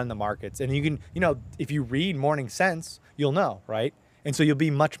concerned about in the markets, and you can, you know, if you read Morning Sense, you'll know, right? And so you'll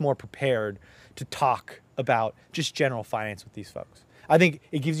be much more prepared to talk about just general finance with these folks. I think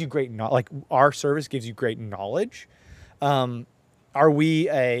it gives you great knowledge. Like our service gives you great knowledge. Are we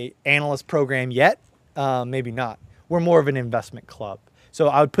a analyst program yet? Maybe not. We're more of an investment club. So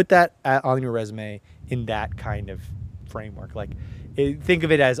I would put that on your resume in that kind of framework. Like think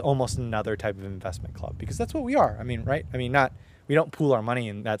of it as almost another type of investment club, because that's what we are. I mean, right? I mean, we don't pool our money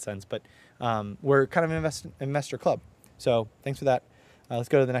in that sense, but we're kind of an investor club. So thanks for that. Let's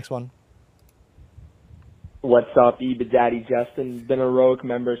go to the next one. What's up, EBITDA Daddy Justin? Been a Roic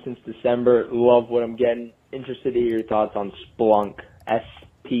member since December. Love what I'm getting. Interested to hear your thoughts on Splunk.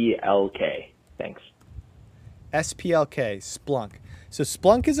 SPLK. Thanks. SPLK, Splunk. So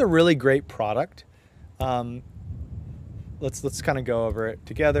Splunk is a really great product. Let's kind of go over it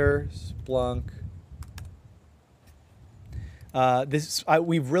together. Splunk.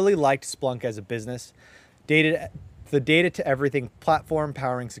 We've really liked Splunk as a business. The data to everything platform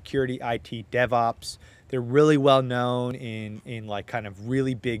powering security, IT, DevOps. They're really well known in like kind of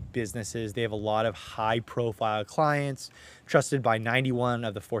really big businesses. They have a lot of high profile clients, trusted by 91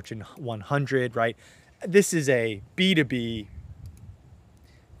 of the Fortune 100, right? This is a B2B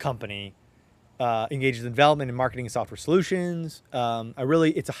company, engaged in development and marketing of software solutions.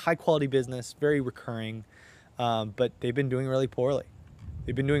 It's a high quality business, very recurring, but they've been doing really poorly.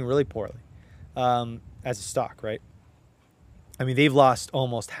 As a stock, right? I mean, they've lost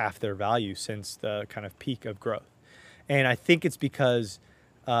almost half their value since the kind of peak of growth. And I think it's because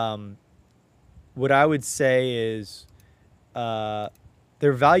what I would say is their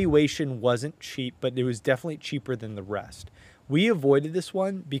valuation wasn't cheap, but it was definitely cheaper than the rest. We avoided this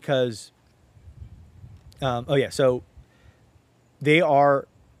one because, so they are,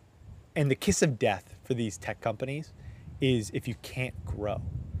 and the kiss of death for these tech companies is if you can't grow,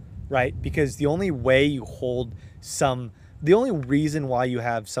 right? Because the only reason why you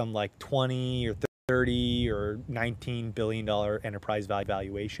have some like 20 or 30 or $19 billion enterprise value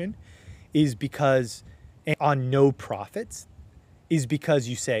valuation is because, on no profits, is because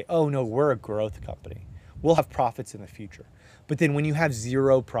you say, oh no, we're a growth company. We'll have profits in the future. But then when you have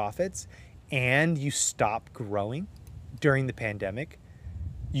zero profits and you stop growing during the pandemic,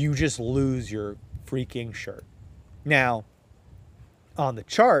 you just lose your freaking shirt. Now, on the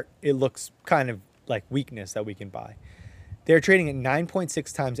chart, it looks kind of like weakness that we can buy. They're trading at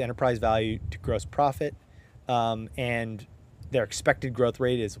 9.6 times enterprise value to gross profit, and their expected growth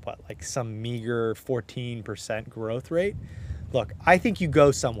rate is like some meager 14% growth rate. Look, I think you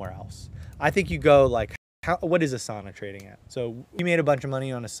go somewhere else. I think you go like, what is Asana trading at? So we made a bunch of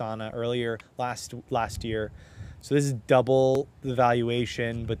money on Asana earlier last year. So this is double the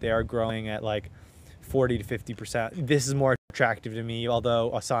valuation, but they are growing at like 40 to 50%. This is more attractive to me,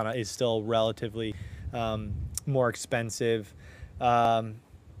 although Asana is still relatively more expensive. I'm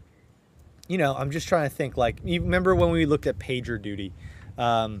just trying to think, like, you remember when we looked at PagerDuty?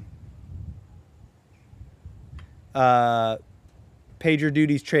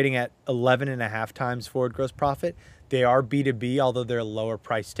 PagerDuty's trading at 11.5 times forward gross profit. They are B2B, although they're a lower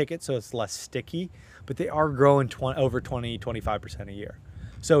price ticket, so it's less sticky, but they are growing over 20-25% a year.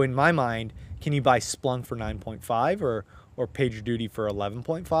 So in my mind, can you buy Splunk for 9.5 or PagerDuty for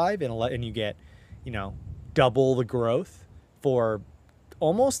 11.5 and you get, double the growth for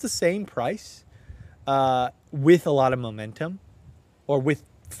almost the same price with a lot of momentum, or with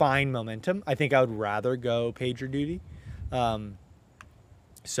fine momentum? I think I would rather go PagerDuty.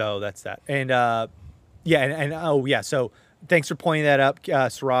 So that's that. And so thanks for pointing that up,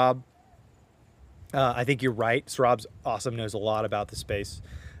 Sarab. I think you're right. Sarab's awesome, knows a lot about the space.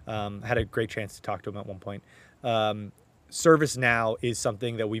 Had a great chance to talk to him at one point. ServiceNow is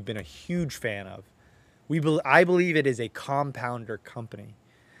something that we've been a huge fan of. I believe it is a compounder company.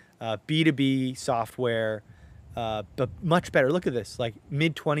 B2B software, but much better. Look at this, like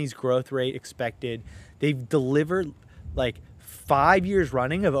mid-20s growth rate expected. They've delivered like 5 years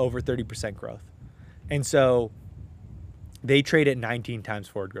running of over 30% growth. And so they trade at 19 times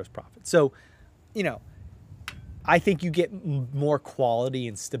forward gross profit. So, I think you get more quality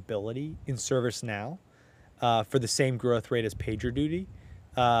and stability in ServiceNow for the same growth rate as PagerDuty.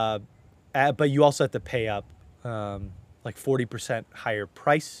 But you also have to pay up like 40% higher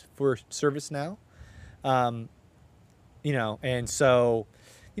price for ServiceNow. And so,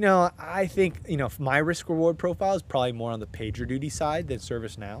 I think, my risk reward profile is probably more on the PagerDuty side than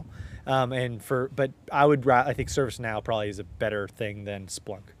ServiceNow. I think ServiceNow probably is a better thing than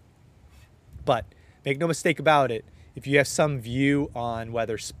Splunk. But make no mistake about it, if you have some view on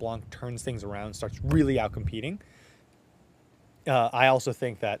whether Splunk turns things around, starts really outcompeting, I also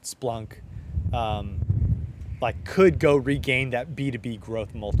think that Splunk could go regain that B2B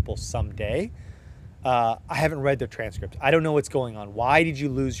growth multiple someday. I haven't read the transcript. I don't know what's going on. Why did you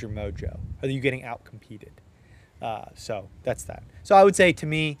lose your mojo? Are you getting outcompeted? So that's that. So I would say, to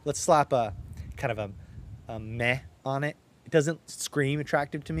me, let's slap a kind of a meh on it. It doesn't scream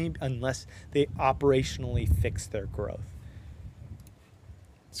attractive to me unless they operationally fix their growth.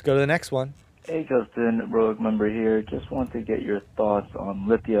 Let's go to the next one. Hey, Justin, Rogue member here. Just want to get your thoughts on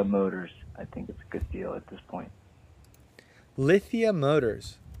Lithia Motors. I think it's a good deal at this point. Lithia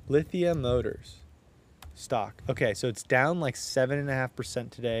Motors stock. Okay, so it's down like 7.5%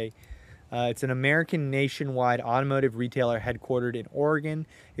 today. It's an American nationwide automotive retailer headquartered in Oregon.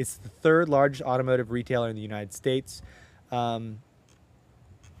 It's the third largest automotive retailer in the United States. So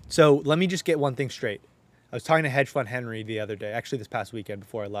let me just get one thing straight. I was talking to Hedge Fund Henry the other day, actually this past weekend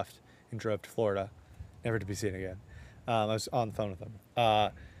before I left and drove to Florida, never to be seen again. I was on the phone with him.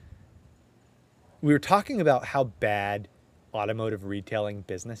 We were talking about how bad automotive retailing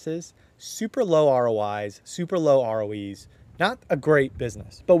business is. Super low ROIs, super low ROEs, not a great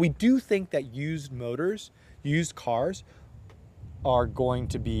business. But we do think that used cars are going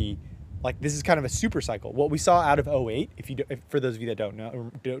to be, like, this is kind of a super cycle. What we saw out of 2008, for those of you that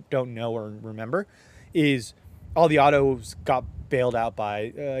don't know or remember, is all the autos got bailed out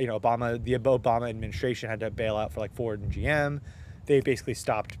by Obama. The Obama administration had to bail out for like Ford and GM. They basically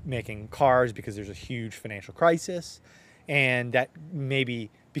stopped making cars because there's a huge financial crisis, and that maybe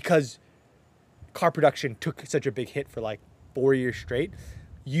because car production took such a big hit for like 4 years straight,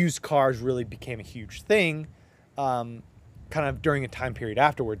 used cars really became a huge thing. Kind of during a time period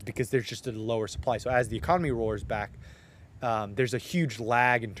afterwards, because there's just a lower supply. So as the economy roars back, there's a huge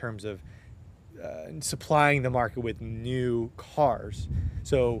lag in terms of supplying the market with new cars.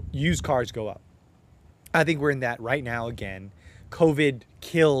 So used cars go up. I think we're in that right now again. COVID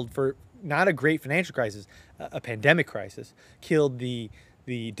killed, for not a great financial crisis, a pandemic crisis, killed the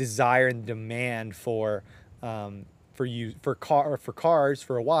desire and demand for cars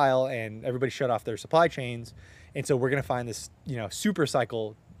for a while, and everybody shut off their supply chains. And so we're going to find this, super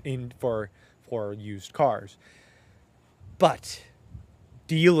cycle for used cars. But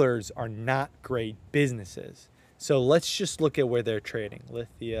dealers are not great businesses. So let's just look at where they're trading.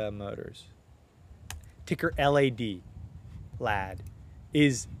 Lithia Motors. Ticker LAD. LAD.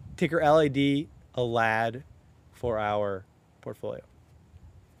 Is ticker LAD a LAD for our portfolio?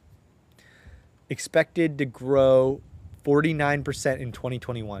 Expected to grow 49% in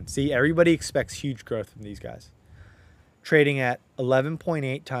 2021. See, everybody expects huge growth from these guys. Trading at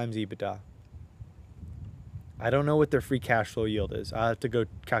 11.8 times EBITDA. I don't know what their free cash flow yield is. I'll have to go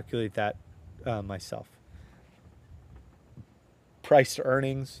calculate that myself. price to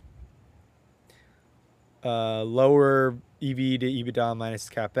earnings, lower EV to EBITDA minus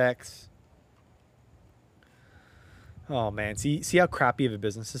CapEx. Oh man, see how crappy of a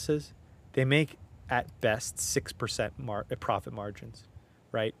business this is? They make at best 6% profit margins,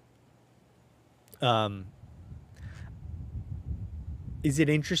 right? Is it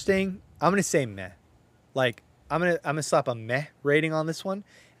interesting? I'm gonna say meh. Like I'm gonna slap a meh rating on this one.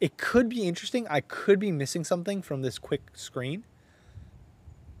 It could be interesting. I could be missing something from this quick screen,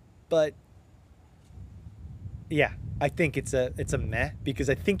 but yeah, I think it's a meh because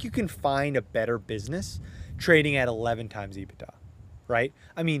I think you can find a better business trading at 11 times EBITDA, right?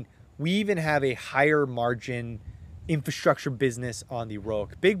 I mean, we even have a higher margin infrastructure business on the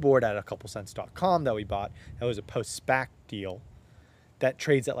Roic Big Board at a couplecents.com that we bought. That was a post-SPAC deal that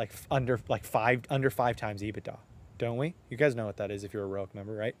trades at under five times EBITDA, don't we? You guys know what that is if you're a Roic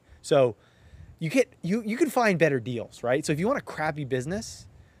member, right? So you can find better deals, right? So if you want a crappy business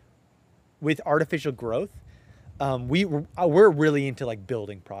with artificial growth, we're really into like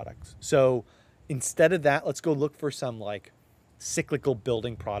building products. So instead of that, let's go look for some like cyclical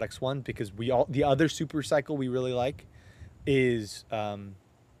building products one, because the other super cycle we really like is the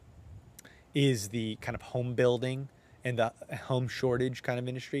kind of home building and the home shortage kind of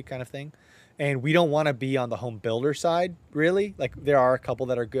industry kind of thing. And we don't want to be on the home builder side, really. Like there are a couple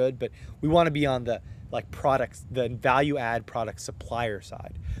that are good, but we want to be on the like products, the value add product supplier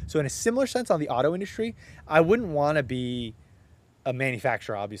side. So in a similar sense on the auto industry, I wouldn't want to be a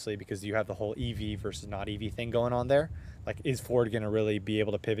manufacturer, obviously, because you have the whole EV versus not EV thing going on there. Like, is Ford going to really be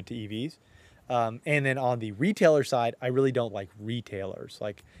able to pivot to EVs? And then on the retailer side, I really don't like retailers.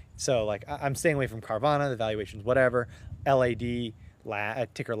 I'm staying away from Carvana, the valuations, whatever. LAD,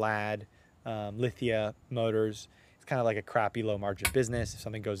 ticker LAD, Lithia Motors. It's kind of like a crappy low margin business. If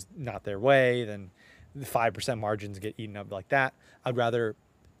something goes not their way, then the 5% margins get eaten up like that. I'd rather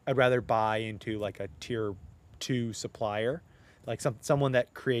buy into like a tier 2 supplier, like someone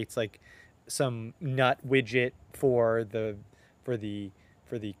that creates like some nut widget for the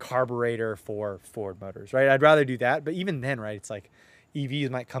carburetor for Ford Motors, right? I'd rather do that. But even then, right, it's like EVs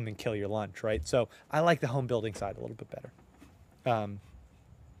might come and kill your lunch, right? So I like the home building side a little bit better.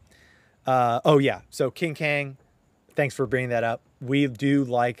 Oh yeah, so King Kang, thanks for bringing that up. We do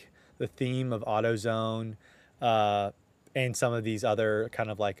like the theme of AutoZone and some of these other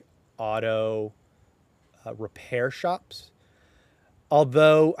kind of like auto repair shops.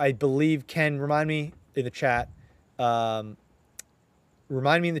 Although I believe, Ken, remind me in the chat, I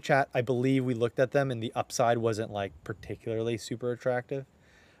believe we looked at them and the upside wasn't like particularly super attractive.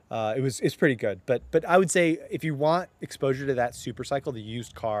 It's pretty good, but I would say if you want exposure to that super cycle, the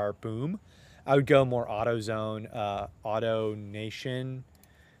used car boom, I would go more AutoZone, AutoNation,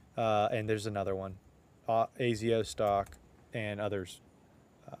 and there's another one, ASIO stock and others.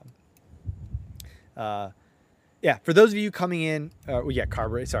 Yeah, for those of you coming in,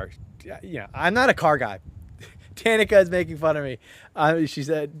 carburetor, sorry. Yeah, I'm not a car guy. Tanika is making fun of me. She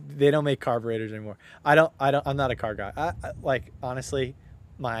said they don't make carburetors anymore. I'm not a car guy. Like, honestly,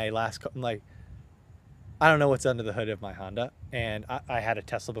 my last, like, I don't know what's under the hood of my Honda. And I had a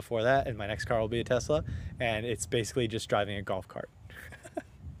Tesla before that, and my next car will be a Tesla. And it's basically just driving a golf cart.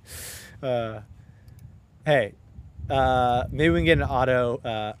 Hey, maybe we can get an auto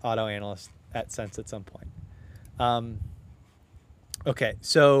analyst at Sense at some point. Okay,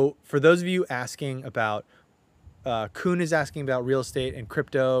 so for those of you asking about, Kuhn is asking about real estate and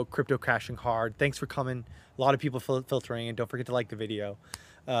crypto crashing hard. Thanks for coming. A lot of people filtering in. Don't forget to like the video.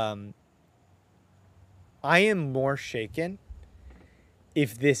 I am more shaken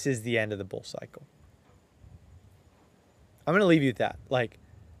if this is the end of the bull cycle. I'm going to leave you with that. Like,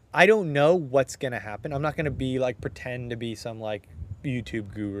 I don't know what's going to happen. I'm not going to be like, pretend to be some like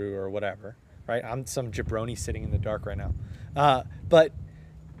YouTube guru or whatever. Right? I'm some jabroni sitting in the dark right now. But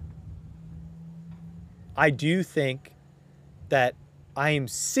I do think that I am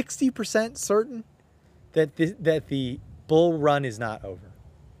 60% certain that the bull run is not over.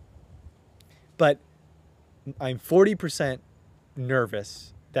 But I'm 40%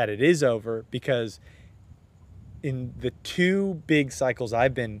 nervous that it is over, because in the two big cycles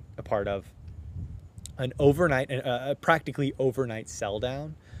I've been a part of, an overnight, practically overnight sell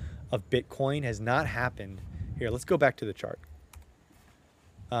down of Bitcoin has not happened. Here, let's go back to the chart.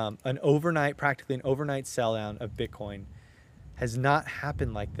 Practically an overnight sell down of Bitcoin has not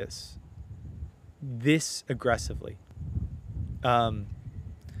happened like this aggressively.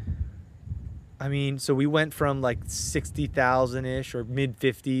 I mean, so we went from like 60,000-ish or mid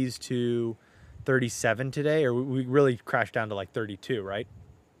 50s to 37 today, or we really crashed down to like 32, right?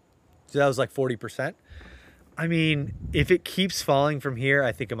 So that was like 40%. I mean, if it keeps falling from here,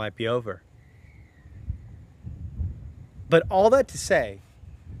 I think it might be over. But all that to say,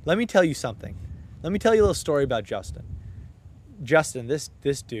 let me tell you something. Let me tell you a little story about Justin. Justin, this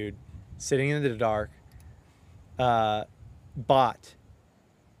dude, sitting in the dark, bought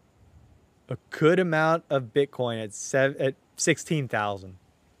a good amount of Bitcoin at 16,000.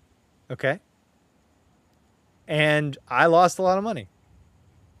 Okay? And I lost a lot of money.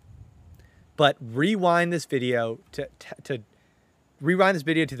 But rewind this video to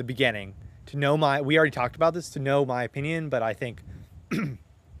the beginning to know we already talked about this, to know my opinion, but I think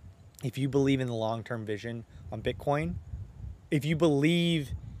if you believe in the long-term vision on Bitcoin, if you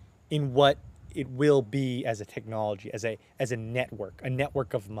believe in what it will be as a technology, as a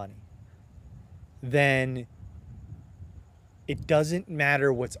network of money, then it doesn't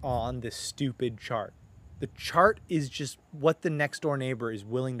matter what's on this stupid chart. The chart is just what the next door neighbor is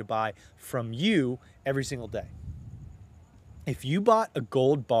willing to buy from you every single day. If you bought a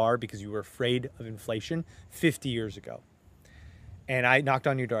gold bar because you were afraid of inflation 50 years ago, and I knocked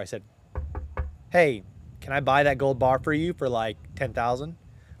on your door, I said, hey, can I buy that gold bar for you for like 10,000?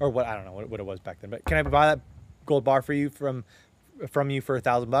 Or what, I don't know what it was back then, but can I buy that gold bar for you from you for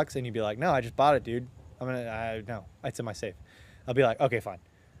 $1,000? And you'd be like, no, I just bought it, dude. No, it's in my safe. I'll be like, okay, fine.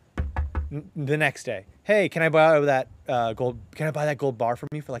 The next day, hey, can I buy that gold bar from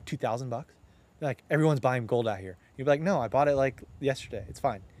you for like $2,000? Like, everyone's buying gold out here. You'd be like, no, I bought it like yesterday. It's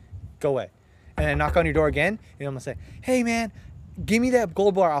fine. Go away. And I knock on your door again, and I'm gonna say, hey man, give me that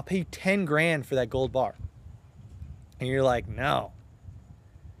gold bar. I'll pay you 10 grand for that gold bar. And you're like, no.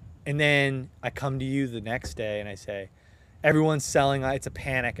 And then I come to you the next day and I say, everyone's selling, it's a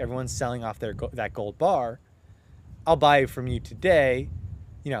panic. Everyone's selling off that gold bar. I'll buy it from you today.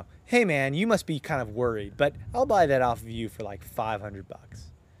 You know, hey man, you must be kind of worried, but I'll buy that off of you for like $500.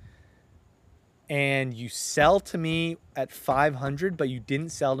 And you sell to me at 500, but you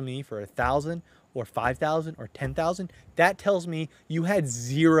didn't sell to me for 1,000 or 5,000 or 10,000. That tells me you had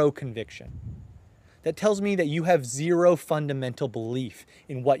zero conviction. That tells me that you have zero fundamental belief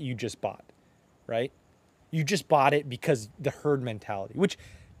in what you just bought, right? You just bought it because the herd mentality, which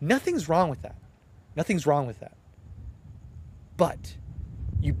nothing's wrong with that. Nothing's wrong with that. But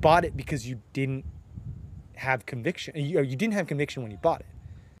you bought it because you didn't have conviction. You didn't have conviction when you bought it.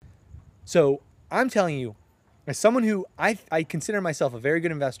 So I'm telling you, as someone who I consider myself a very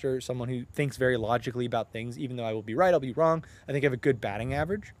good investor, someone who thinks very logically about things, even though I will be right, I'll be wrong. I think I have a good batting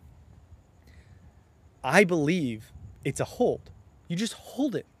average. I believe it's a hold. You just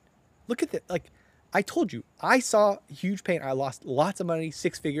hold it. Look at that. Like I told you, I saw huge pain. I lost lots of money,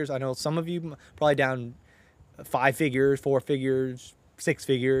 6 figures. I know some of you probably down 5 figures, 4 figures, 6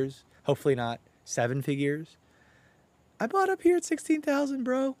 figures, hopefully not 7 figures. I bought up here at 16,000,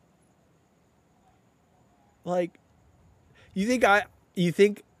 bro. Like, you think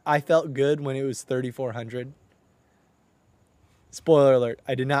I felt good when it was 3,400? Spoiler alert,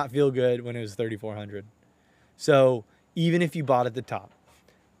 I did not feel good when it was 3,400. So even if you bought at the top,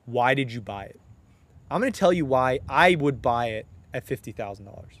 why did you buy it? I'm going to tell you why I would buy it at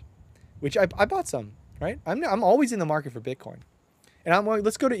 $50,000, which I bought some, right? I'm always in the market for Bitcoin. And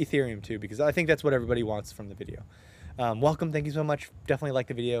let's go to Ethereum too, because I think that's what everybody wants from the video. Welcome. Thank you so much. Definitely like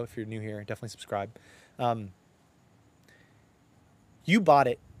the video. If you're new here, definitely subscribe. You bought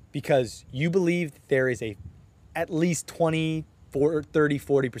it because you believe there is at least 20, 30,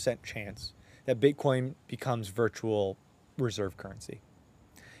 40% chance that Bitcoin becomes virtual reserve currency.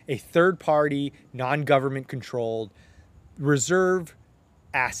 A third-party, non-government controlled reserve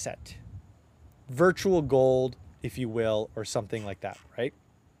asset. Virtual gold, if you will, or something like that, right?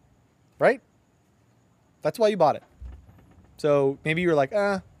 Right? That's why you bought it. So maybe you're like,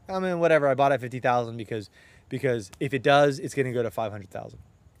 I mean, whatever, I bought it at 50,000 because if it does, it's going to go to 500,000,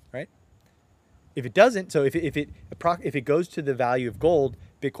 right? If it doesn't, so if it goes to the value of gold,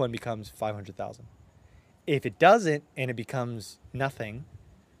 Bitcoin becomes 500,000. If it doesn't and it becomes nothing,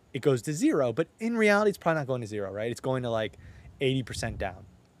 it goes to zero. But in reality, it's probably not going to zero, right? It's going to like 80% down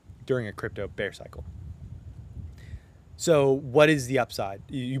during a crypto bear cycle. So what is the upside?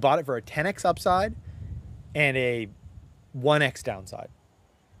 You bought it for a 10x upside and a 1x downside.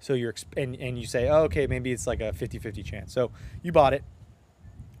 So and you say, oh, okay, maybe it's like a 50-50 chance. So you bought it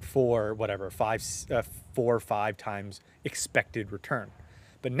for whatever, 4 or 5 times expected return.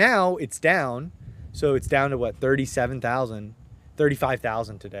 But now it's down. So it's down to what, 35,000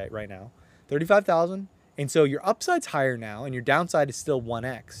 today, right now. 35,000. And so your upside's higher now and your downside is still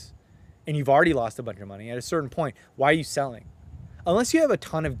 1x. And you've already lost a bunch of money. At a certain point, why are you selling? Unless you have a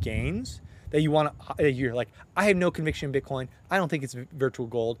ton of gains, that you want to, you're like, I have no conviction in Bitcoin. I don't think it's virtual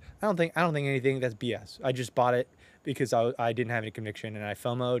gold. I don't think anything. That's BS. I just bought it because I didn't have any conviction and I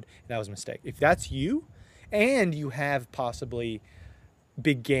FOMO'd, and that was a mistake. If that's you, and you have possibly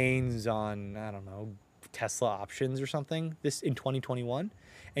big gains on, I don't know, Tesla options or something this in 2021,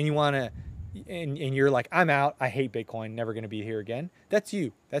 and you want to, and you're like, I'm out. I hate Bitcoin. Never going to be here again. That's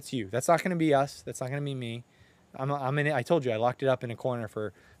you. That's you. That's not going to be us. That's not going to be me. I'm in it. I told you I locked it up in a corner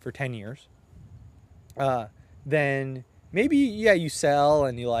for 10 years. Then maybe, yeah, you sell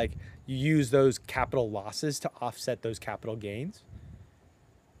and you use those capital losses to offset those capital gains.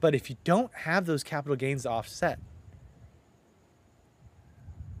 But if you don't have those capital gains to offset,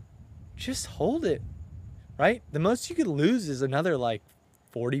 just hold it, right? The most you could lose is another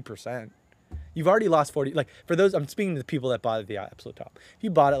 40%. You've already lost 40. Like, for those, I'm speaking to the people that bought at the absolute top. If you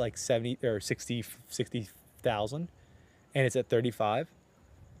bought it 70 or 60,000 and it's at 35,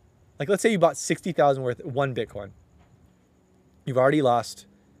 let's say you bought 60,000 worth one Bitcoin. You've already lost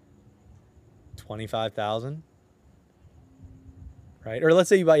 25,000, right? Or let's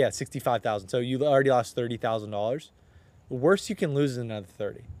say you bought 65,000. So you already lost $30,000. The worst you can lose is another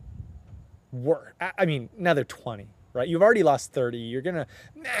 30. I mean, another 20, right? You've already lost 30. You're gonna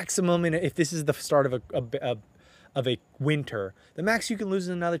maximum, if this is the start of a winter, the max you can lose is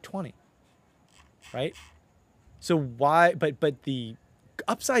another 20, right? So why? But the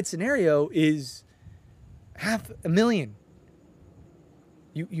upside scenario is $500,000.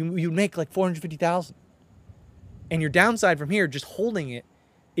 You make 450,000, and your downside from here, just holding it,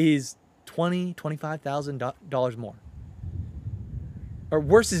 is $25,000 more. Or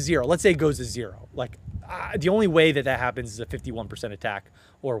worse is zero. Let's say it goes to zero. The only way that happens is a 51% attack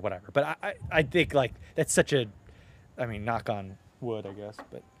or whatever. But I think that's such a, I mean, knock on wood, I guess,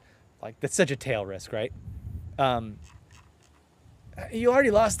 but that's such a tail risk, right? You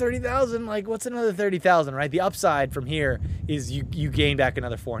already lost 30,000. What's another 30,000, right? The upside from here is you gain back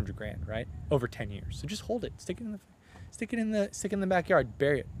another 400 grand, right? Over 10 years. So just hold it. Stick it in the backyard.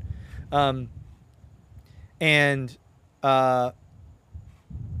 Bury it.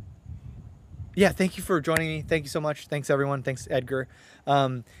 Yeah, thank you for joining me. Thank you so much. Thanks, everyone. Thanks, Edgar.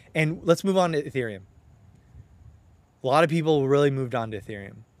 And let's move on to Ethereum. A lot of people really moved on to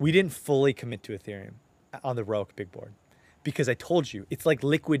Ethereum. We didn't fully commit to Ethereum on the Roic big board because I told you, it's like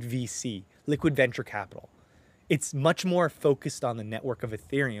liquid VC, liquid venture capital. It's much more focused on the network of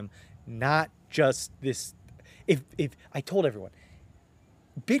Ethereum, not just this. If I told everyone,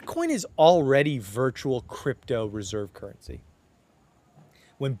 Bitcoin is already virtual crypto reserve currency.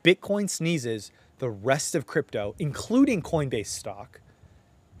 When Bitcoin sneezes, the rest of crypto, including Coinbase stock,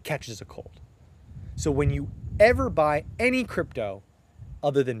 catches a cold. So when you ever buy any crypto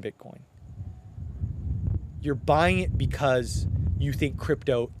other than Bitcoin, you're buying it because you think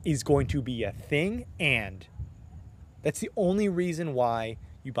crypto is going to be a thing, and that's the only reason why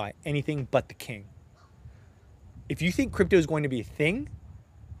you buy anything but the king. If you think crypto is going to be a thing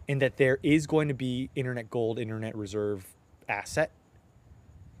and that there is going to be internet gold, internet reserve asset,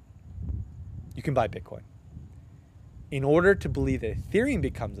 you can buy Bitcoin. In order to believe that Ethereum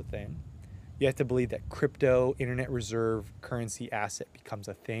becomes a thing, you have to believe that crypto, internet reserve currency asset becomes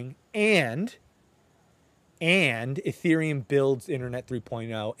a thing, and Ethereum builds Internet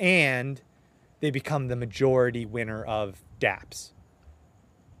 3.0, and they become the majority winner of dApps,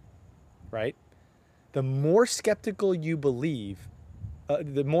 right? The more skeptical you believe,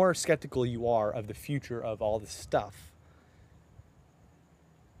 the more skeptical you are of the future of all this stuff,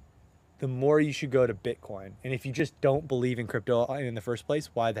 the more you should go to Bitcoin. And if you just don't believe in crypto in the first place,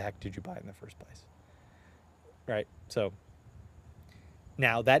 why the heck did you buy it in the first place? Right? So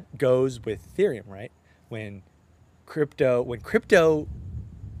now that goes with Ethereum, right? When crypto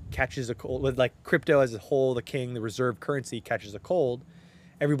catches a cold, like crypto as a whole, the king, the reserve currency catches a cold,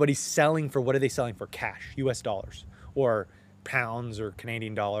 everybody's selling for, what are they selling for? Cash, US dollars, or pounds, or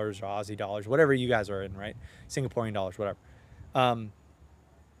Canadian dollars, or Aussie dollars, whatever you guys are in, right? Singaporean dollars, whatever.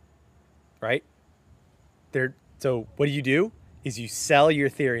 Right? So what do? Is you sell your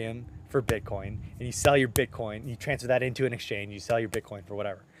Ethereum for Bitcoin, and you sell your Bitcoin, you transfer that into an exchange, you sell your Bitcoin for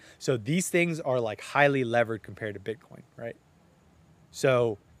whatever. So these things are highly levered compared to Bitcoin, right?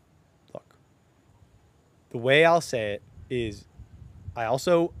 So look, the way I'll say it is, I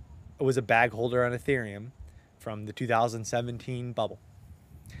also was a bag holder on Ethereum from the 2017 bubble.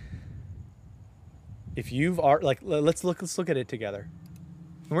 If you've let's look at it together.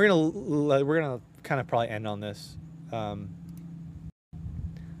 And we're gonna kind of probably end on this. I'm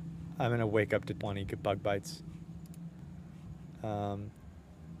gonna wake up to 20 bug bites.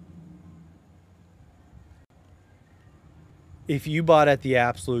 If you bought at the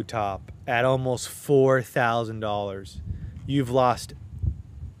absolute top at almost $4,000, you've lost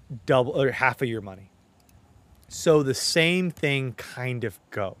double or half of your money. So the same thing kind of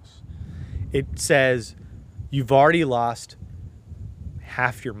goes. It says you've already lost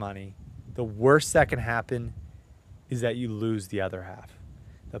half your money. The worst that can happen is that you lose the other half.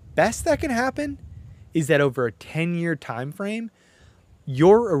 The best that can happen is that over a 10-year time frame,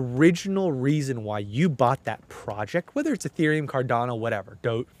 your original reason why you bought that project, whether it's Ethereum, Cardano, whatever,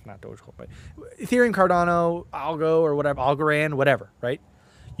 not Dogecoin, but Ethereum, Cardano, Algo, or whatever, Algorand, whatever, right?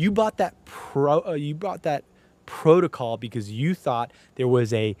 You bought that protocol because you thought there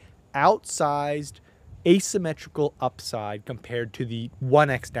was a outsized asymmetrical upside compared to the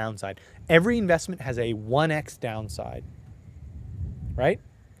 1x downside. Every investment has a 1x downside, right?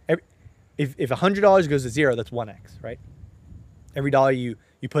 If $100 goes to zero, that's 1x, right? Every dollar you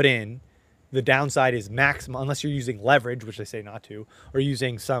put in, the downside is maximum, unless you're using leverage, which they say not to, or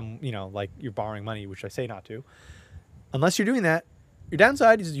using some, like you're borrowing money, which I say not to. Unless you're doing that, your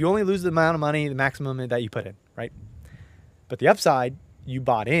downside is you only lose the amount of money, the maximum that you put in, right? But the upside, you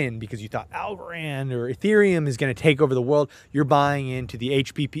bought in because you thought Algorand or Ethereum is going to take over the world. You're buying into the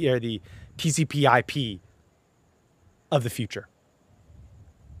HPP or the TCP/IP of the future.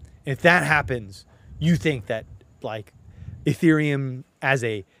 If that happens, you think that like Ethereum as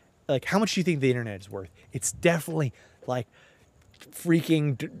a, like, how much do you think the internet is worth? It's definitely like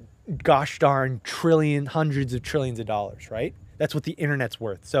freaking gosh darn hundreds of trillions of dollars, right? That's what the internet's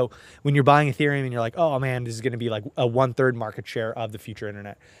worth. So when you're buying Ethereum and you're like, oh man, this is going to be like a 1/3 market share of the future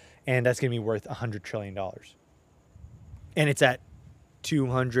internet. And that's going to be worth $100 trillion. And it's at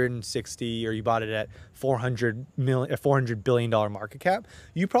 260, or you bought it at $400 billion market cap.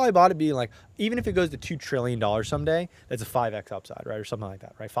 You probably bought it being like, even if it goes to $2 trillion someday, that's a 5x upside, right? Or something like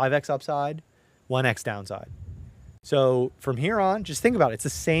that, right? 5x upside, 1x downside. So from here on, just think about it. It's the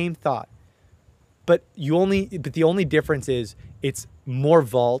same thought. But the only difference is it's more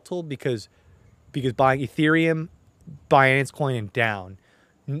volatile because buying Ethereum, Binance Coin, and down,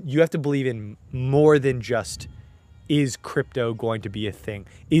 you have to believe in more than just, is crypto going to be a thing?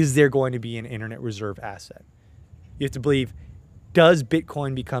 Is there going to be an internet reserve asset? You have to believe, does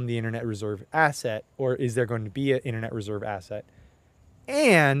Bitcoin become the internet reserve asset, or is there going to be an internet reserve asset?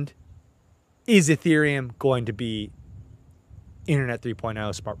 And is Ethereum going to be Internet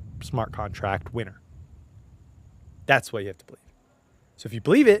 3.0 smart contract winner? That's what you have to believe. So if you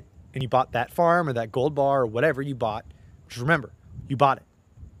believe it and you bought that farm or that gold bar or whatever you bought, just remember, you bought it.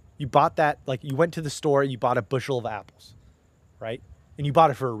 You bought that, like you went to the store, you bought a bushel of apples, right? And you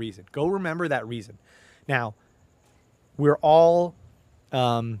bought it for a reason. Go remember that reason. Now, we are all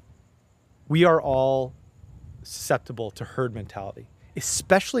susceptible to herd mentality,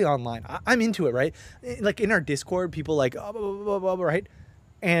 especially online. I'm into it, right? Like in our Discord, people like, oh, blah, blah, blah, blah, right?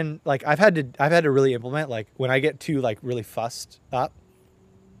 And like I've had to really implement, like when I get too like really fussed up,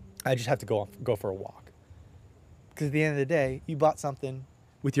 I just have to go for a walk. Because at the end of the day, you bought something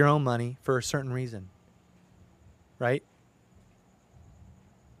with your own money for a certain reason, right?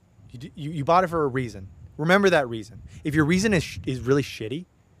 You bought it for a reason. Remember that reason. If your reason is really shitty,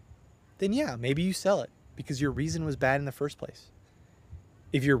 then yeah, maybe you sell it because your reason was bad in the first place.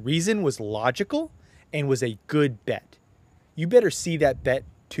 If your reason was logical and was a good bet, you better see that bet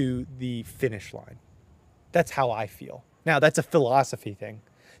to the finish line. That's how I feel. Now, that's a philosophy thing.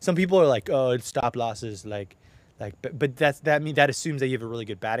 Some people are like, oh, it's stop losses, but that assumes that you have a really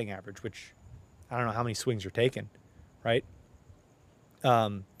good batting average, which I don't know how many swings you're taking, right?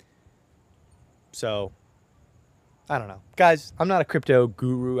 So I don't know, guys. I'm not a crypto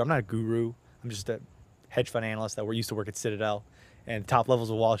guru. I'm not a guru. I'm just a hedge fund analyst that used to work at Citadel and top levels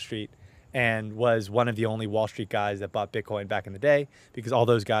of Wall Street, and was one of the only Wall Street guys that bought Bitcoin back in the day, because all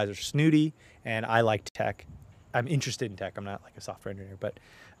those guys are snooty and I like tech. I'm interested in tech. I'm not like a software engineer, but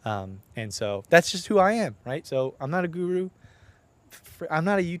and so that's just who I am, right? So I'm not a guru. I'm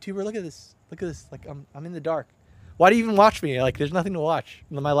not a YouTuber. Look at this. Look at this. Like I'm in the dark. Why do you even watch me? Like there's nothing to watch.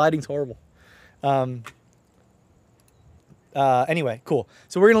 My lighting's horrible. Anyway, cool.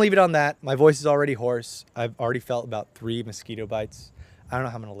 So we're going to leave it on that. My voice is already hoarse. I've already felt about 3 mosquito bites. I don't know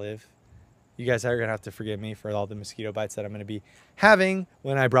how I'm going to live. You guys are going to have to forgive me for all the mosquito bites that I'm going to be having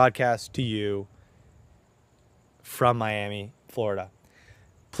when I broadcast to you from Miami, Florida.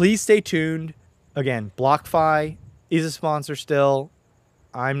 Please stay tuned. Again, BlockFi is a sponsor still.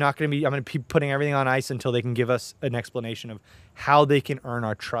 I'm going to be putting everything on ice until they can give us an explanation of how they can earn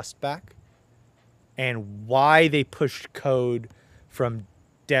our trust back and why they pushed code from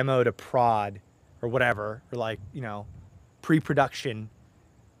demo to prod or whatever, or like, pre-production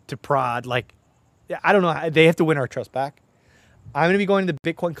to prod. Like, I don't know. They have to win our trust back. I'm going to be going to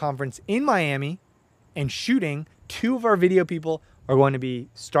the Bitcoin conference in Miami and shooting. 2 of our video people are going to be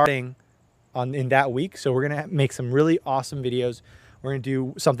starting in that week. So we're going to make some really awesome videos. We're going to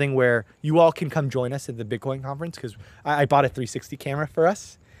do something where you all can come join us at the Bitcoin conference, because I bought a 360 camera for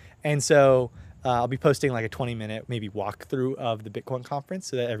us. And so I'll be posting like a 20-minute maybe walkthrough of the Bitcoin conference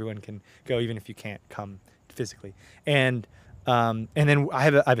so that everyone can go, even if you can't come physically. And then I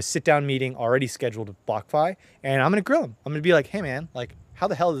have a sit-down meeting already scheduled with BlockFi, and I'm going to grill them. I'm going to be like, hey man, like, how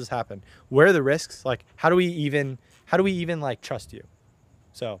the hell does this happen? Where are the risks? Like, how do we even like trust you?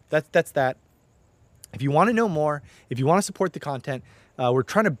 So that's that. If you want to know more, if you want to support the content, we're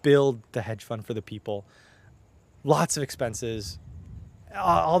trying to build the hedge fund for the people. Lots of expenses,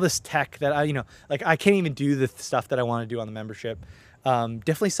 all this tech that I can't even do the stuff that I want to do on the membership.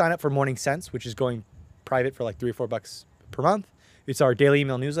 Definitely sign up for Morning Sense, which is going private for like $3 or $4 per month. It's our daily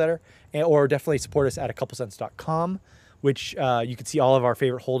email newsletter, or definitely support us at acouplecents.com, which you can see all of our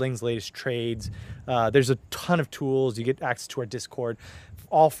favorite holdings, latest trades. There's a ton of tools. You get access to our Discord,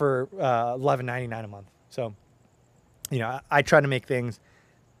 all for $11.99 a month. So, I try to make things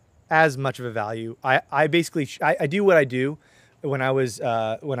as much of a value. I basically do what I do when I was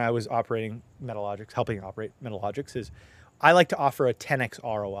operating MetaLogix, helping operate MetaLogix, is I like to offer a 10x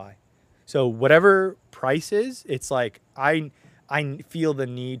ROI. So whatever price is, it's like I feel the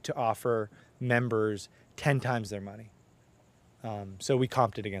need to offer members 10 times their money. So we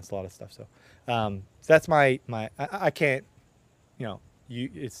comped it against a lot of stuff. So that's my I can't,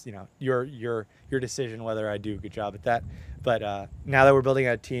 it's your decision whether I do a good job at that. But now that we're building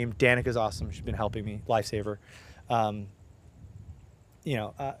out a team, Danica's awesome. She's been helping me, lifesaver.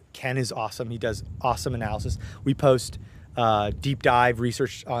 Ken is awesome. He does awesome analysis. We post deep dive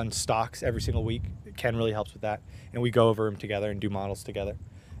research on stocks every single week. Ken really helps with that, and we go over them together and do models together.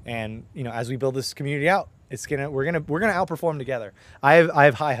 And as we build this community out, we're gonna outperform together. I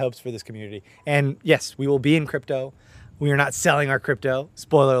have high hopes for this community. And yes, we will be in crypto. We are not selling our crypto.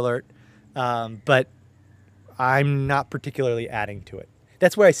 Spoiler alert. But I'm not particularly adding to it.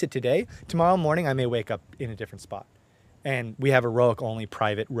 That's where I sit today. Tomorrow morning, I may wake up in a different spot. And we have a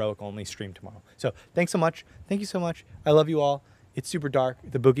private Roic only stream tomorrow. So thanks so much. Thank you so much. I love you all. It's super dark.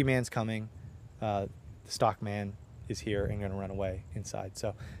 The boogeyman's coming. The stock man is here and going to run away inside.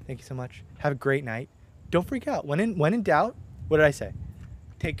 So thank you so much. Have a great night. Don't freak out. When in doubt, what did I say?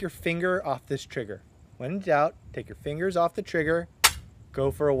 Take your finger off this trigger. When in doubt, take your fingers off the trigger.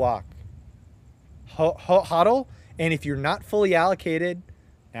 Go for a walk. Hodl. And if you're not fully allocated,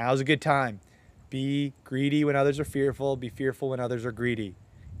 now's a good time. Be greedy when others are fearful. Be fearful when others are greedy.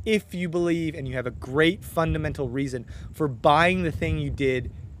 If you believe and you have a great fundamental reason for buying the thing you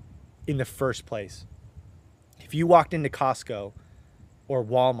did in the first place. If you walked into Costco or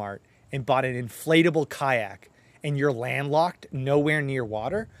Walmart and bought an inflatable kayak and you're landlocked nowhere near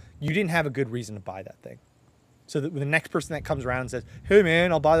water, you didn't have a good reason to buy that thing. So that the next person that comes around and says, hey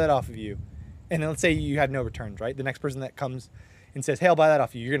man, I'll buy that off of you. And then let's say you have no returns, right? The next person that comes and says, hey, I'll buy that off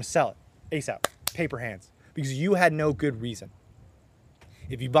of you. You're going to sell it ASAP, paper hands, because you had no good reason.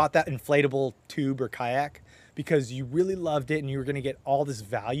 If you bought that inflatable tube or kayak because you really loved it and you were going to get all this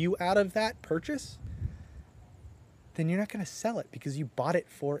value out of that purchase, then you're not going to sell it because you bought it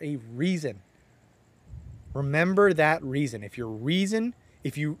for a reason. Remember that reason. If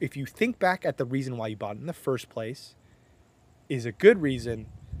you think back at the reason why you bought it in the first place is a good reason,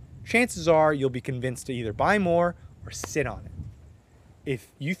 chances are you'll be convinced to either buy more or sit on it.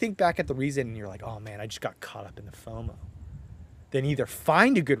 If you think back at the reason and you're like, oh man, I just got caught up in the FOMO, then either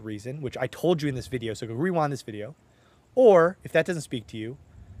find a good reason, which I told you in this video, so go rewind this video, or if that doesn't speak to you,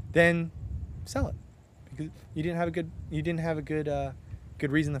 then sell it because you didn't have a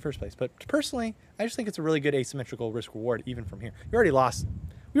good reason in the first place. But personally, I just think it's a really good asymmetrical risk reward even from here. We already lost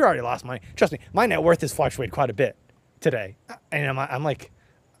money. Trust me, my net worth has fluctuated quite a bit today, and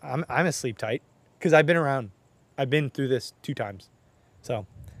I'm asleep tight because I've been through this 2 times. So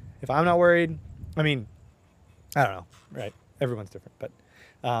if I'm not worried, I don't know, right? Everyone's different, but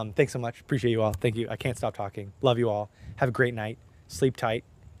thanks so much. Appreciate you all. Thank you. I can't stop talking. Love you all. Have a great night. Sleep tight.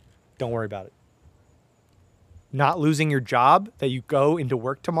 Don't worry about it. Not losing your job that you go into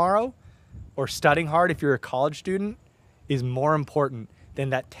work tomorrow or studying hard if you're a college student is more important than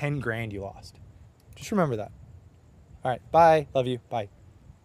that 10 grand you lost. Just remember that. All right. Bye. Love you. Bye.